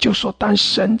也就是说，当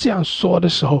神这样说的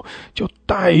时候，就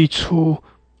带出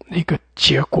那个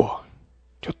结果，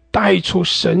就带出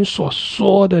神所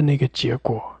说的那个结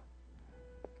果。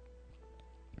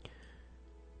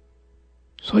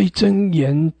所以箴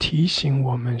言提醒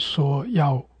我们说，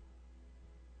要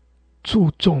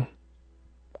注重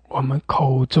我们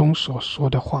口中所说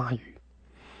的话语，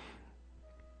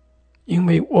因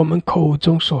为我们口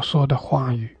中所说的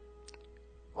话语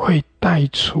会带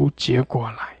出结果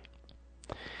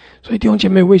来。所以弟兄姐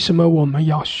妹，为什么我们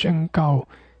要宣告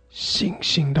信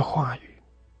心的话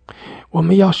语？我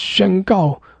们要宣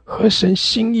告合神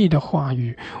心意的话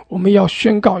语，我们要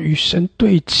宣告与神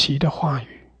对齐的话语。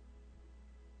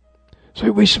所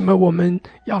以为什么我们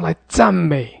要来赞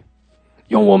美，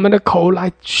用我们的口来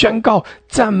宣告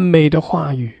赞美的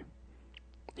话语？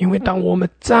因为当我们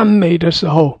赞美的时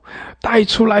候，带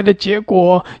出来的结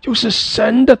果就是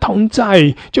神的同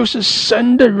在，就是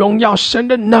神的荣耀，神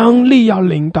的能力要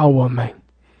领导我们。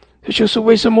这就是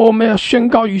为什么我们要宣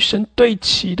告与神对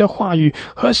齐的话语，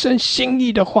合神心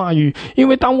意的话语。因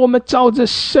为当我们照着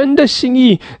神的心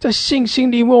意，在信心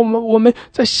里面，我们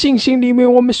在信心里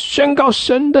面，我们宣告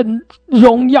神的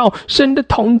荣耀，神的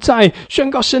同在，宣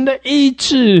告神的医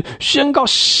治，宣告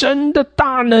神的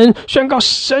大能，宣告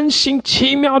神行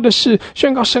奇妙的事，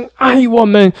宣告神爱我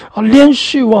们，连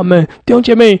续我们。弟兄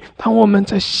姐妹，当我们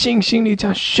在信心里这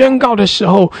样宣告的时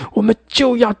候，我们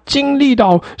就要经历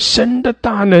到神的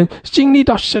大能，经历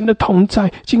到神的同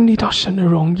在，经历到神的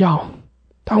荣耀。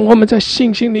当我们在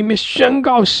信心里面宣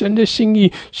告神的心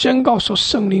意，宣告说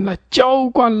圣灵来浇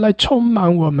灌，来充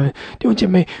满我们，弟兄姐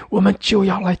妹，我们就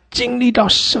要来经历到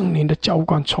圣灵的浇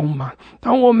灌充满。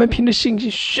当我们凭着信心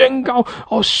宣告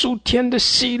属天的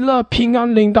喜乐平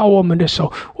安领导我们的时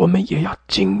候，我们也要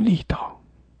经历到。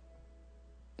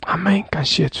阿们，感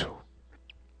谢主。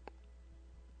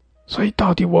所以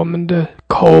到底我们的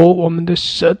口，我们的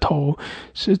舌头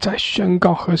是在宣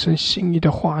告合神心意的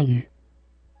话语，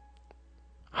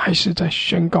还是在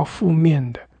宣告负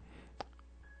面的？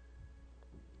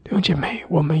弟兄姐妹，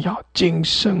我们要谨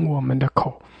慎我们的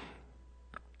口。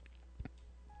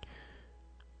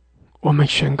我们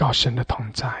宣告神的同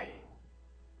在，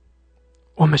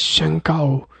我们宣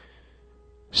告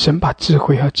神把智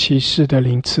慧和启示的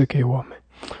灵赐给我们，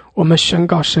我们宣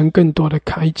告神更多的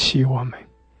开启我们，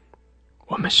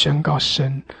我们宣告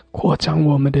神扩张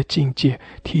我们的境界，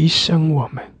提升我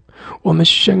们。我们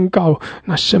宣告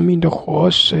那生命的活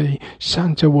水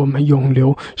向着我们涌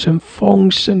流，神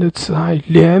丰盛的慈爱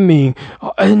怜悯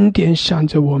恩典向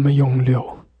着我们涌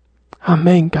流。阿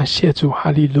们，感谢主，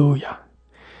哈利路亚，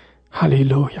哈利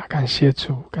路亚，感谢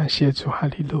主，感谢主，哈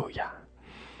利路亚。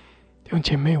弟兄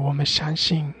姐妹，我们相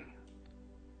信，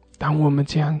当我们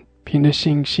这样凭着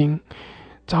信心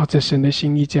照着神的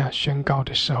心意这样宣告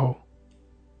的时候，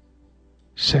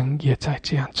神也在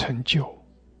这样成就，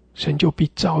神就必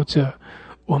照着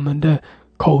我们的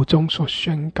口中所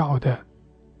宣告的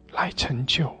来成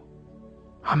就。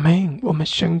阿们。我们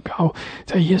宣告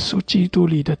在耶稣基督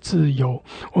里的自由，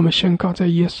我们宣告在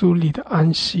耶稣里的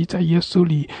安息，在耶稣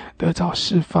里得着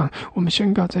释放，我们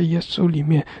宣告在耶稣里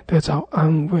面得着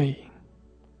安慰，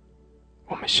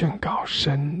我们宣告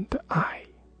神的爱，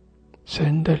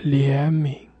神的怜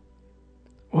悯，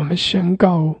我们宣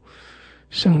告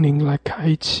圣灵来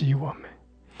开启我们，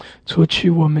除去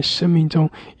我们生命中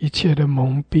一切的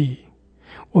蒙蔽，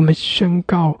我们宣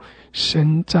告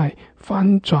神在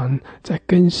翻转，在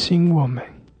更新我们，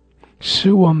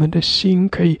使我们的心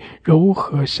可以柔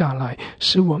和下来，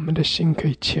使我们的心可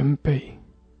以谦卑。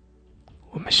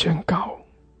我们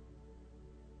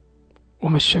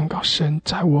宣告神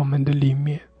在我们的里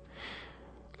面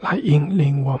来引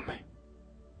领我们，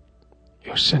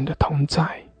有神的同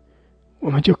在，我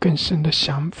们就更深的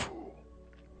降服，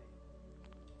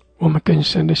我们更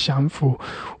深的降服，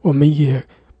我们也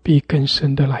必更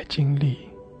深的来经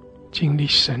历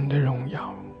神的荣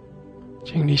耀，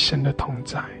经历神的同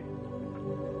在。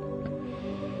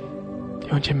弟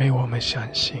兄姐妹，我们相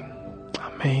信，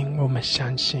阿们。我们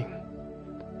相信，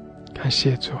感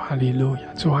谢主，哈利路亚。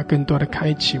主啊，更多的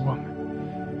开启我们，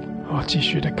继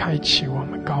续的开启我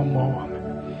们，高摩我们。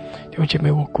弟兄姐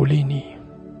妹，我鼓励你，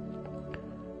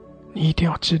你一定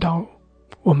要知道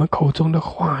我们口中的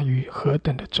话语何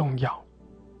等的重要，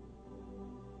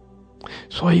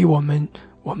所以我们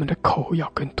的口要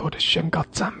更多的宣告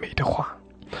赞美的话，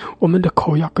我们的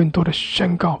口要更多的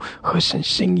宣告合神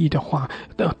心意的话，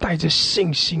要带着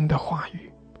信心的话语，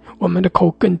我们的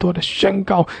口更多的宣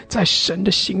告在神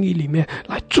的心意里面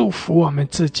来祝福我们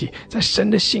自己，在神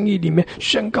的心意里面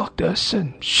宣告得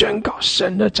胜，宣告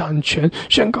神的掌权，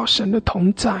宣告神的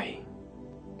同在。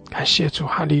感谢主，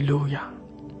哈利路亚。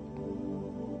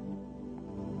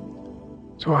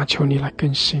主啊，求你来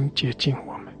更新洁净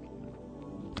我们，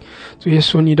主耶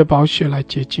稣，你的宝血来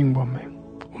洁净我们，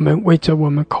我们为着我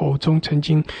们口中曾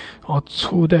经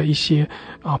出的一些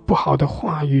不好的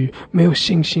话语，没有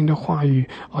信心的话语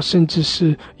甚至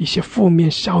是一些负面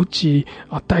消极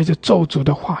带着咒诅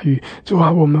的话语，主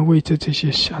啊，我们为着这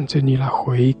些向着你来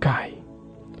悔改。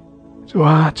主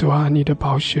啊，你的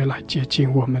宝血来洁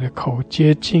净我们的口，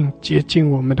洁净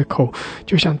我们的口，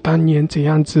就像当年这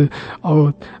样子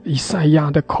以赛亚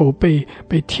的口被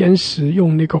天使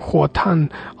用那个火炭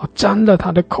沾了他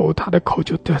的口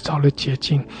就得着了洁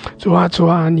净。主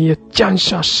啊，你也降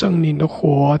下圣灵的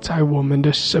火在我们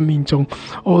的生命中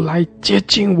来洁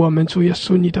净我们。主耶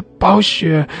稣，你的宝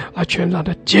血来全然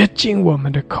的洁净我们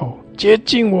的口，洁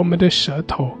净我们的舌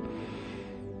头。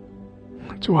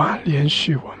主啊，怜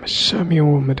恤我们，赦免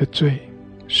我们的罪，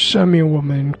赦免我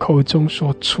们口中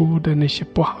所出的那些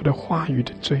不好的话语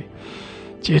的罪，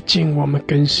洁净我们，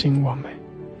更新我们。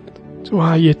主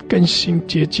啊，也更新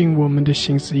洁净我们的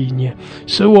心思意念，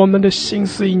使我们的心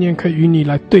思意念可以与你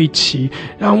来对齐，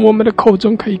让我们的口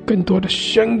中可以更多的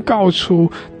宣告出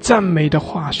赞美的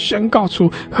话，宣告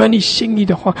出合你心意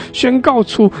的话，宣告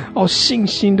出信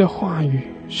心的话语，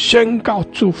宣告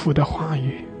祝福的话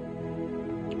语，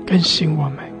更新我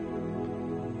们。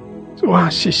主啊，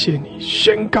谢谢你，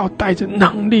宣告带着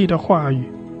能力的话语，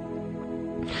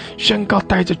宣告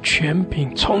带着权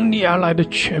柄，从你而来的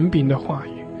权柄的话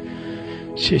语。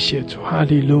谢谢主，哈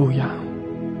利路亚。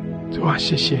主啊，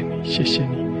谢谢你，谢谢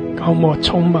你，高莫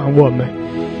充满我们，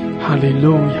哈利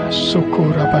路亚。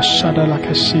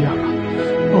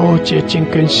洁净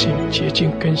更新，洁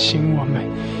净更新我们。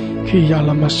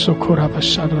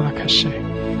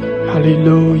哈利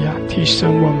路亚，提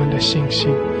升我们的信心。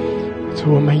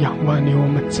主，我们仰望你，我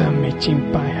们赞美敬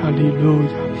拜，哈利路亚。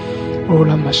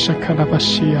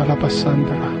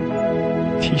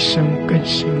提升更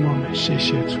新我们，谢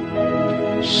谢主。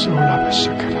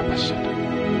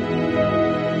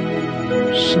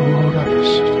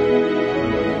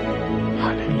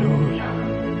哈利路亚，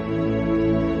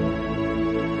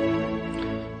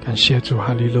感谢主，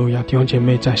哈利路亚。弟兄姐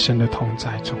妹，在神的同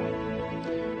在中，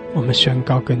我们宣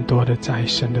告更多的在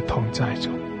神的同在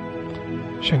中，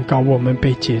宣告我们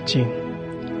被洁净，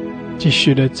继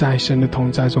续的在神的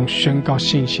同在中宣告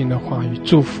信心的话语，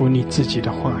祝福你自己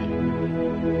的话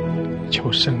语，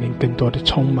求圣灵更多的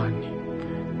充满你。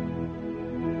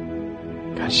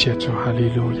感谢主，哈利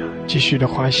路亚。继续的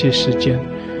花一些时间，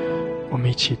我们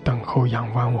一起等候仰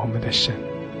望我们的神。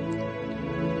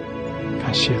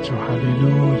感谢主，哈利路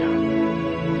亚。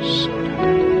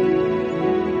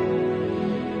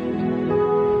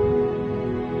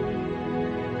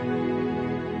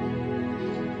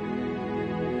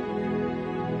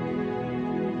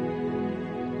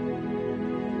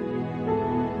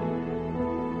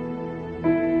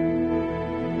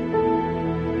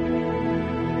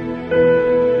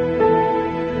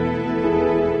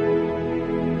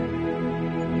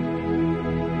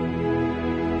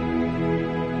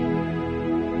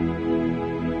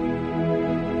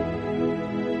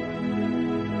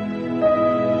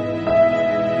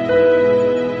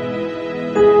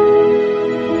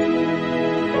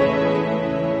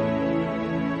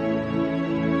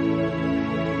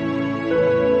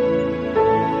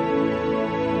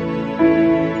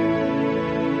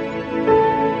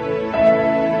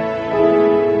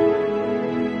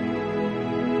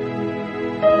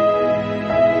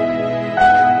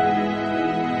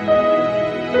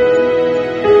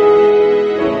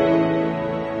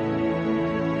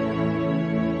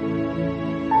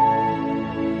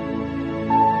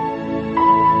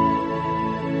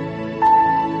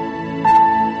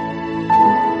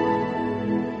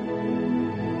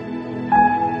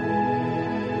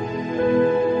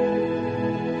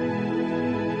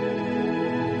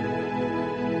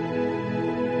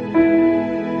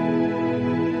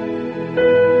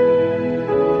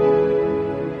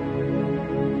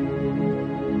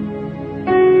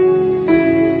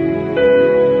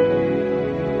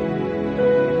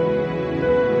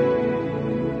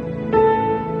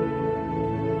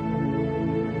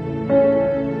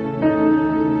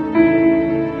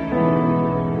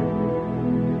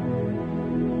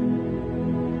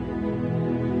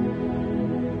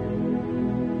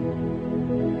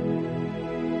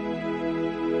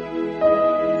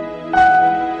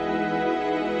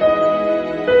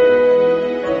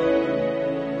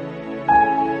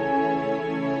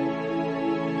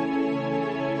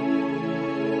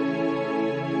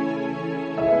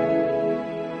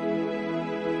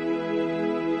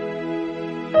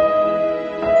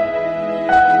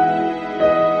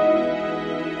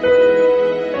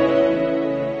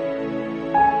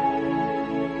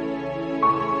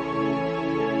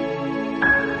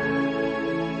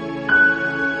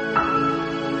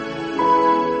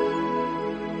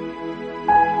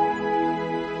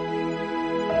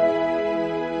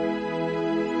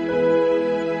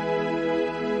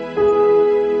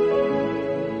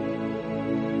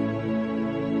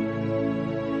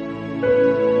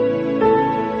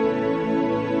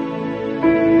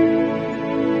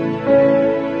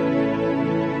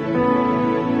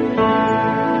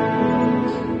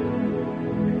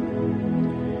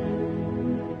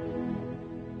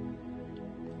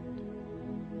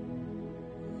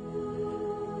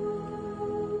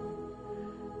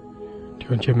弟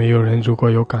兄姐妹，有人如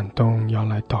果有感动要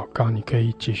来祷告，你可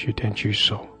以继续点举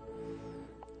手，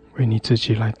为你自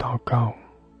己来祷告。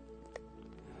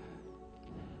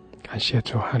感谢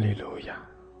主，哈利路亚。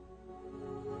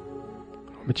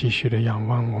我们继续的仰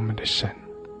望我们的神，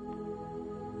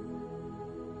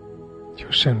求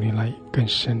圣灵来更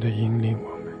深的引领我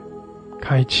们，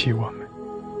开启我们。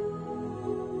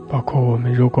包括我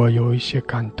们如果有一些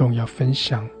感动要分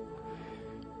享，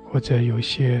或者有一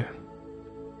些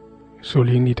属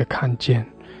灵里的看见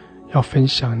要分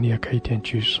享，你也可以点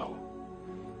举手。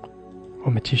我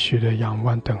们继续的仰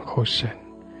望等候神，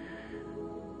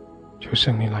求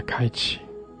圣灵来开启，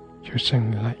求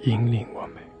圣灵来引领我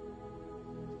们。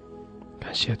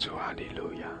感谢主，哈利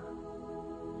路亚。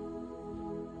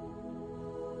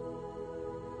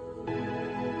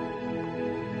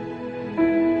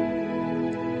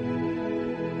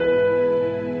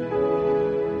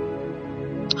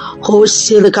呼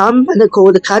吸了干巴的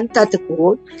狗的看大的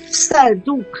狗，三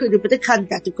度可的不得看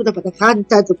大的狗的不得看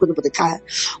大的狗的不得看，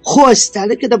呼吸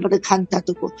了给的不得看大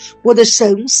的狗。我的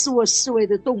神是我思维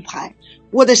的盾牌，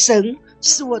我的神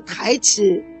是我抬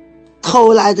起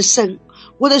头来的神，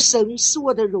我的神是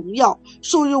我的荣耀，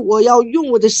所以我要用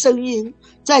我的声音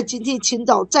在今天清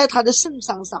早在他的圣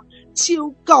上上求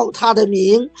告他的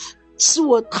名，是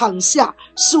我躺下，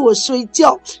是我睡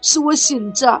觉，是我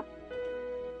醒着，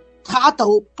他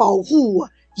都保护我，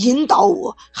引导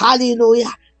我。哈利路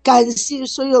亚！感谢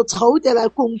所有仇敌来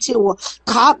攻击我，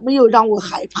他没有让我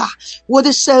害怕。我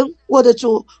的神，我的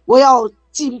主，我要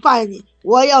敬拜你，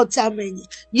我要赞美你，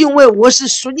因为我是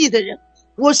属你的人，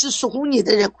我是属乎你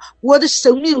的人，我的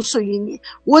生命属于你，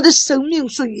我的生命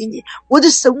属于你，我的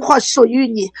生活属于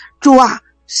你。主啊，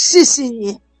谢谢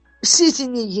你，谢谢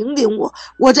你引领我，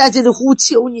我在这里呼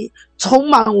求你，充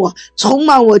满我，充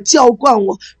满我，浇灌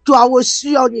我。主啊，我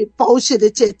需要你宝血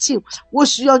的洁净，我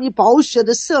需要你宝血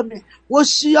的赦免，我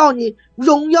需要你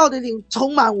荣耀的灵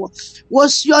充满我，我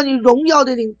需要你荣耀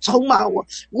的灵充满我。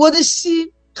我的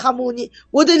心卡慕你，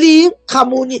我的灵卡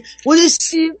慕你，我的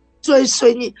心追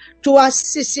随你。主啊，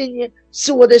谢谢你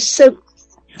是我的神。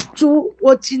主，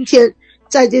我今天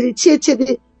在这里切切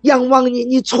的仰望你，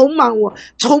你充满我，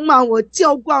充满我，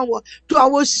浇灌我。主啊，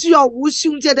我需要无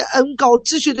穷界的恩膏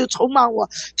继续的充满我，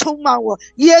充满我。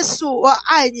耶稣，我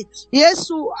爱你，耶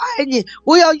稣，我爱你，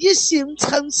我要一心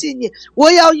称谢你，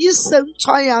我要一生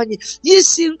传扬你，一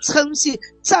心称谢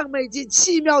赞美你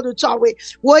奇妙的作为。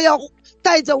我要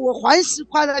带着我欢喜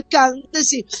快乐感恩的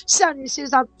心，向你献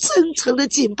上真诚的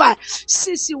敬拜。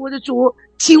谢谢我的主，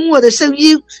听我的声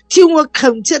音，听我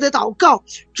恳切的祷告。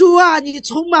主啊，你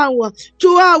充满我，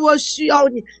主啊，我需要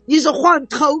你，你是换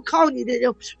投靠你的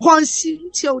人，换寻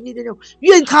求你的人。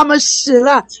愿他们死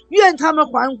了，愿他们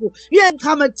欢呼，愿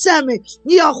他们赞美。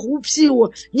你要呼庇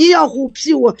我，你要呼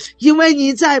庇我，因为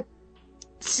你在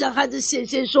小孩子显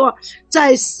现说，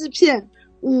在诗篇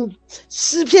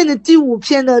的第5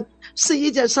篇的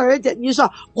11节12节，你说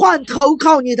换投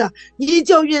靠你的，你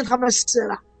就愿他们死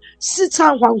了，时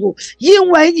常欢呼，因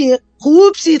为你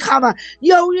呼庇他们，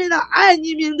有人爱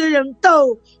你名的人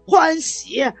都欢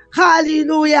喜。哈利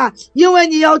路亚！因为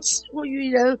你要赐福于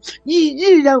人，义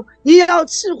人，你要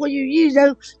赐福于义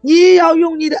人，你要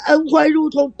用你的恩惠如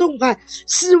同盾牌，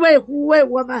是为护卫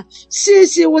我们。谢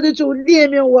谢我的主怜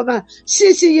悯我们，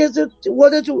谢谢耶稣我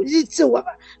的主医治我们。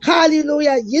哈利路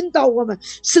亚！引导我们。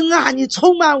神啊，你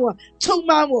充满我，充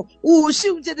满我，无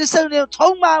穷尽的圣灵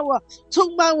充满我，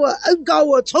充满我，恩膏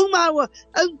我，充满我，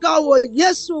恩膏我。耶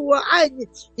稣，我爱你，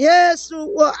耶稣，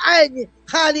我爱你。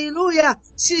哈利路亚！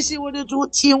谢谢我的主，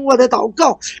听我的祷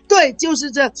告。对，就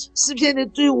是这诗篇的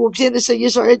第5篇的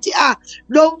11、12节啊！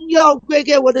荣耀归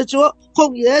给我的主，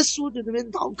奉耶稣的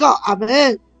名祷告，阿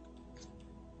门。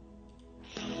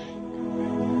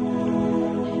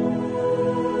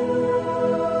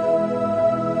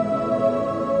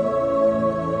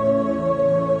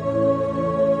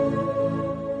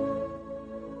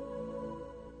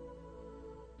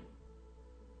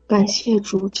感谢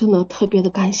主，真的特别的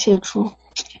感谢主，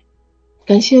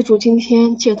感谢主今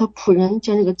天借他仆人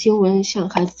将这个经文向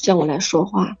孩子向我来说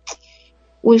话。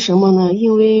为什么呢？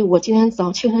因为我今天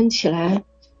清晨起来，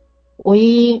我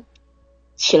一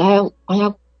起来往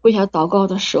下跪下祷告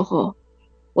的时候，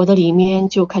我的里面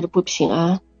就开始不平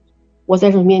安。我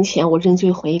在主面前我认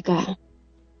罪悔改。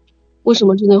为什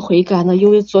么认罪悔改呢？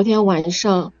因为昨天晚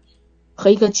上和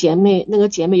一个姐妹，那个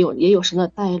姐妹也有神的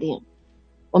带领，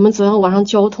我们昨天晚上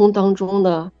交通当中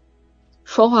的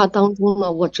说话当中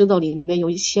呢，我知道里面有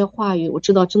一些话语，我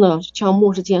知道真的像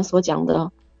牧师今天所讲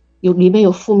的，里面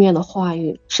有负面的话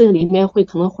语，甚至里面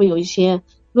可能会有一些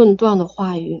论断的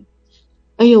话语。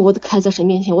哎呦，我都开在神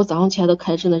面前，我早上起来都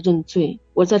开始真的认罪，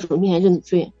我在主面前认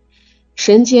罪。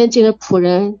神间借着仆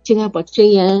人今天把箴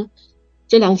言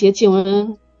这2节经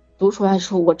文读出来的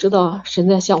时候，我知道神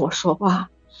在向我说话。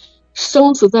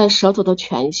生死在舌头的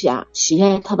泉下，喜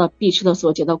爱他的必吃的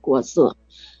所结的果子。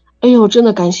哎呦，真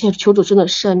的感谢求主真的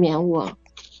赦免我。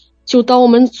就当我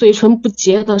们嘴唇不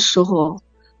洁的时候，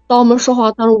当我们说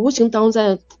话当中无形当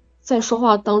中在说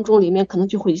话当中里面可能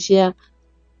就会一些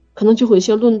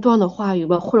论断的话语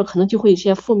吧，或者可能就会一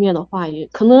些负面的话语。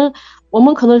我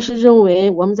们可能是认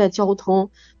为我们在交通，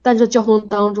但这交通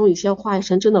当中一些话语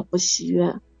神真的不喜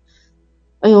悦。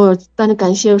哎呦，但是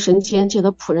感谢神间借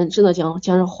的仆人真的将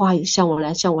这话语向我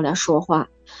来说话。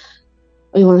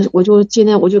哎呦，今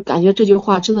天我就感觉这句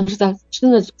话真的是在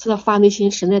发内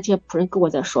心，神在借仆人跟我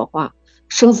在说话。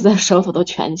生死在舌头的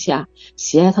泉下，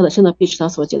喜爱他的真的必吃他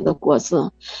所结的果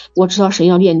子。我知道神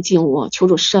要炼净我，求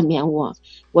主赦免我。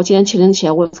我今天清晨起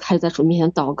来，我开始在主面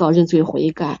前祷告，认罪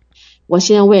悔改。我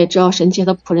现在我也知道神借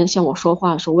的仆人向我说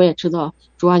话的时候，我也知道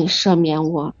主啊，你赦免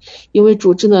我，因为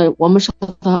主真的，我们是他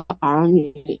的儿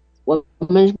女，我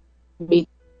们每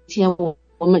天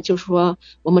我们就说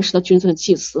我们是他君尊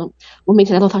祭司，我每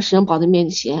天来到他神宝的面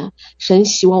前，神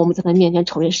希望我们在他面前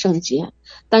成为圣洁。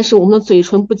但是我们的嘴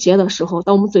唇不洁的时候，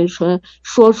当我们嘴唇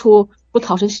说出不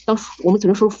讨神，当我们嘴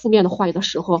唇说出负面的话语的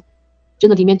时候，真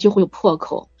的里面就会有破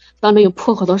口。当没有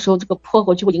破口的时候，这个破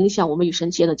口就会影响我们与神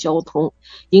之间的交通，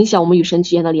影响我们与神之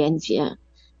间的连接。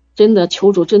真的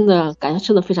求主真的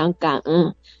非常感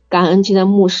恩今天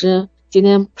牧师，今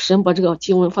天神把这个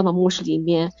经文放到牧师里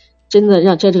面，真的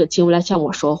让这个经文来向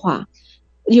我说话。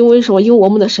因为什么？因为我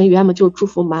们的神原本就是祝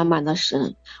福满满的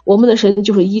神，我们的神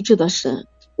就是医治的神，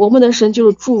我们的神就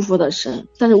是祝福的神。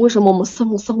但是为什么我们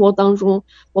生活当中，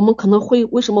我们可能会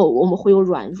为什么我们会有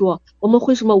软弱？我们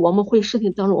会身体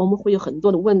当中我们会有很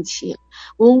多的问题？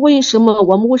我们为什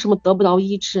么得不到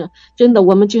医治？真的，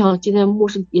我们就像今天牧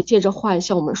师也借着话语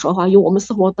向我们说话，因为我们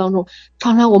生活当中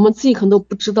常常我们自己可能都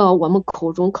不知道，我们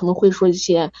口中可能会说一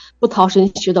些不讨神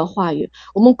喜的话语，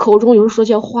我们口中有时候说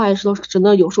些话语的时候，真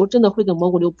的有时候真的会给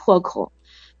蘑菇留破口。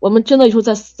我们真的有时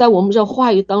候在我们这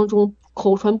话语当中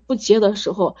口唇不洁的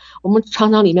时候，我们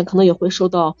常常里面可能也会受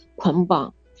到捆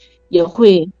绑，也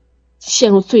会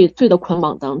陷入罪的捆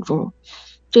绑当中。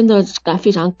真的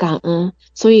非常感恩。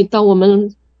所以当我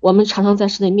们常常在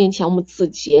神的面前我们自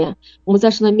洁，我们在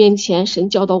神的面前神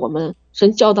教导我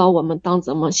们当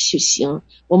怎么去行，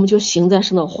我们就行在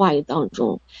神的话语当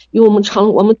中。因为我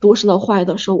们读神的话语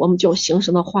的时候，我们就行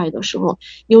神的话语的时候，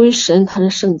因为神他是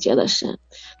圣洁的神，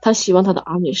他希望他的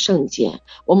儿女圣洁，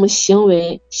我们行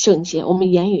为圣洁，我们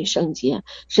言语圣洁。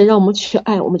神让我们去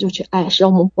爱我们就去爱，神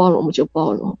让我们包容我们就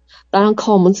包容。当然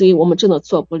靠我们自己我们真的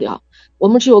做不了，我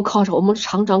们只有我们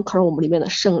常常靠着我们里面的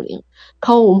圣灵，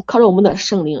靠着我们的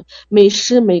圣灵，每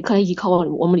时每刻依靠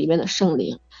我们里面的圣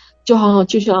灵。就像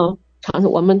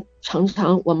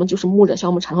我们就是牧者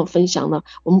向我们常常分享的，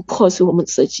我们破碎我们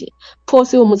自己，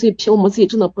凭我们自己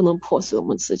真的不能破碎我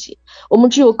们自己。我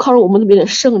们只有靠着我们里面的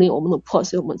圣灵，我们能破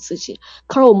碎我们自己。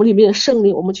靠着我们里面的圣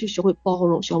灵，我们去学会包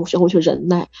容，学会去忍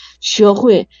耐，学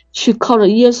会去靠着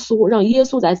耶稣，让耶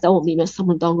稣在我们里面生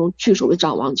命当中居首为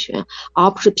掌王权，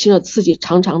而不是凭着自己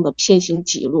常常的偏行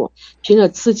己路，凭着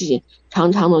自己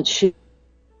常常的去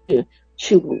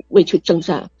为去征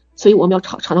战。所以我们要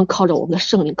常常靠着我们的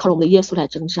圣灵，靠着我们的耶稣来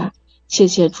征战。谢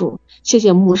谢主，谢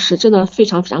谢牧师，真的非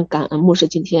常非常感恩牧师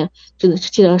今天真的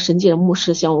是借着神界的牧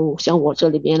师向我这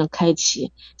里边的开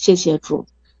启。谢谢主，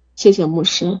谢谢牧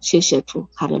师，谢谢主，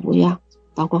哈利路亚，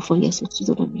祷告奉耶稣基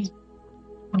督的名。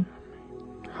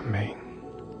阿门，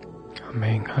阿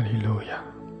门，哈利路亚，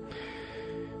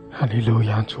哈利路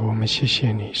亚。主，我们谢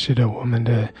谢你，是的，我们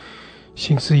的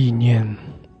心思意念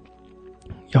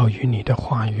要与你的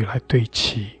话语来对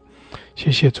齐。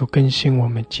谢谢主更新我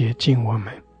们，洁净我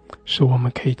们，使我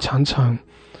们可以常常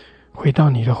回到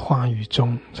你的话语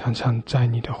中，常常在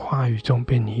你的话语中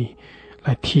被你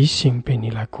来提醒，被你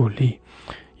来鼓励，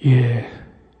也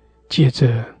借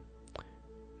着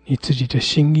你自己的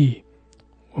心意，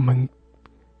我们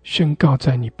宣告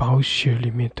在你宝血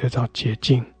里面得到洁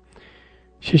净。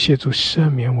谢谢主赦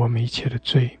免我们一切的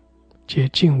罪，洁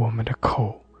净我们的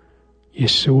口，也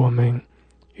使我们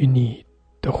与你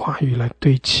的话语来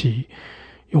对齐，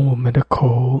用我们的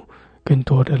口更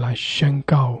多的来宣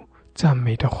告赞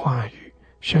美的话语，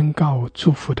宣告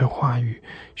祝福的话语，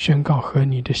宣告和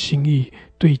你的心意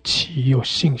对齐有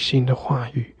信心的话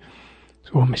语。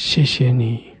我们谢谢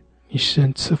你，你施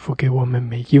恩赐福给我们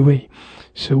每一位，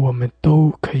使我们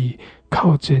都可以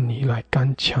靠着你来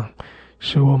刚强，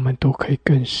使我们都可以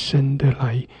更深的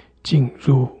来进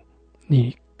入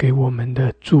你给我们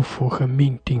的祝福和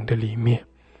命定的里面。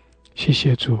谢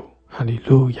谢主，哈利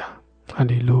路亚，哈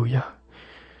利路亚。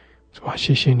主啊，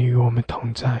谢谢你与我们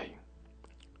同在，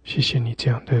谢谢你这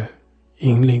样的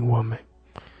引领我们，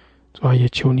主啊，也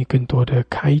求你更多的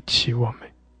开启我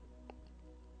们，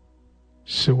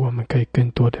使我们可以更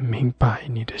多的明白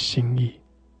你的心意。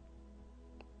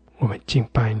我们敬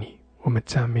拜你，我们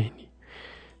赞美你，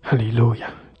哈利路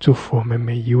亚！祝福我们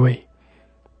每一位，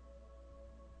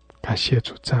感谢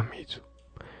主，赞美主，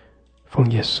奉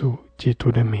耶稣基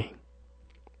督的名，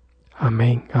阿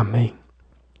们，阿们，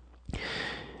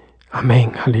阿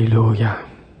们，哈利路亚，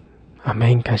阿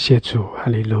们，感谢主，哈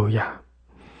利路亚！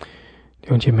弟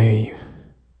兄姐妹，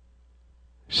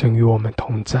神与我们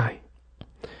同在，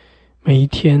每一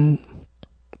天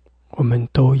我们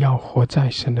都要活在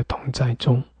神的同在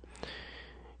中，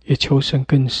也求神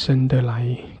更深的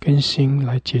来更新，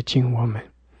来接近我们，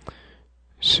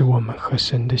使我们和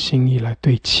神的心意来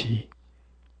对齐。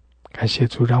感谢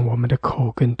主，让我们的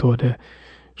口更多的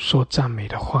说赞美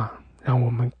的话，让我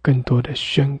们更多的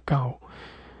宣告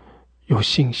有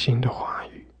信心的话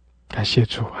语。感谢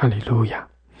主，哈利路亚！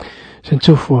神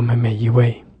祝福我们每一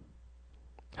位，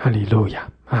哈利路亚，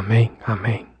阿们，阿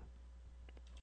们。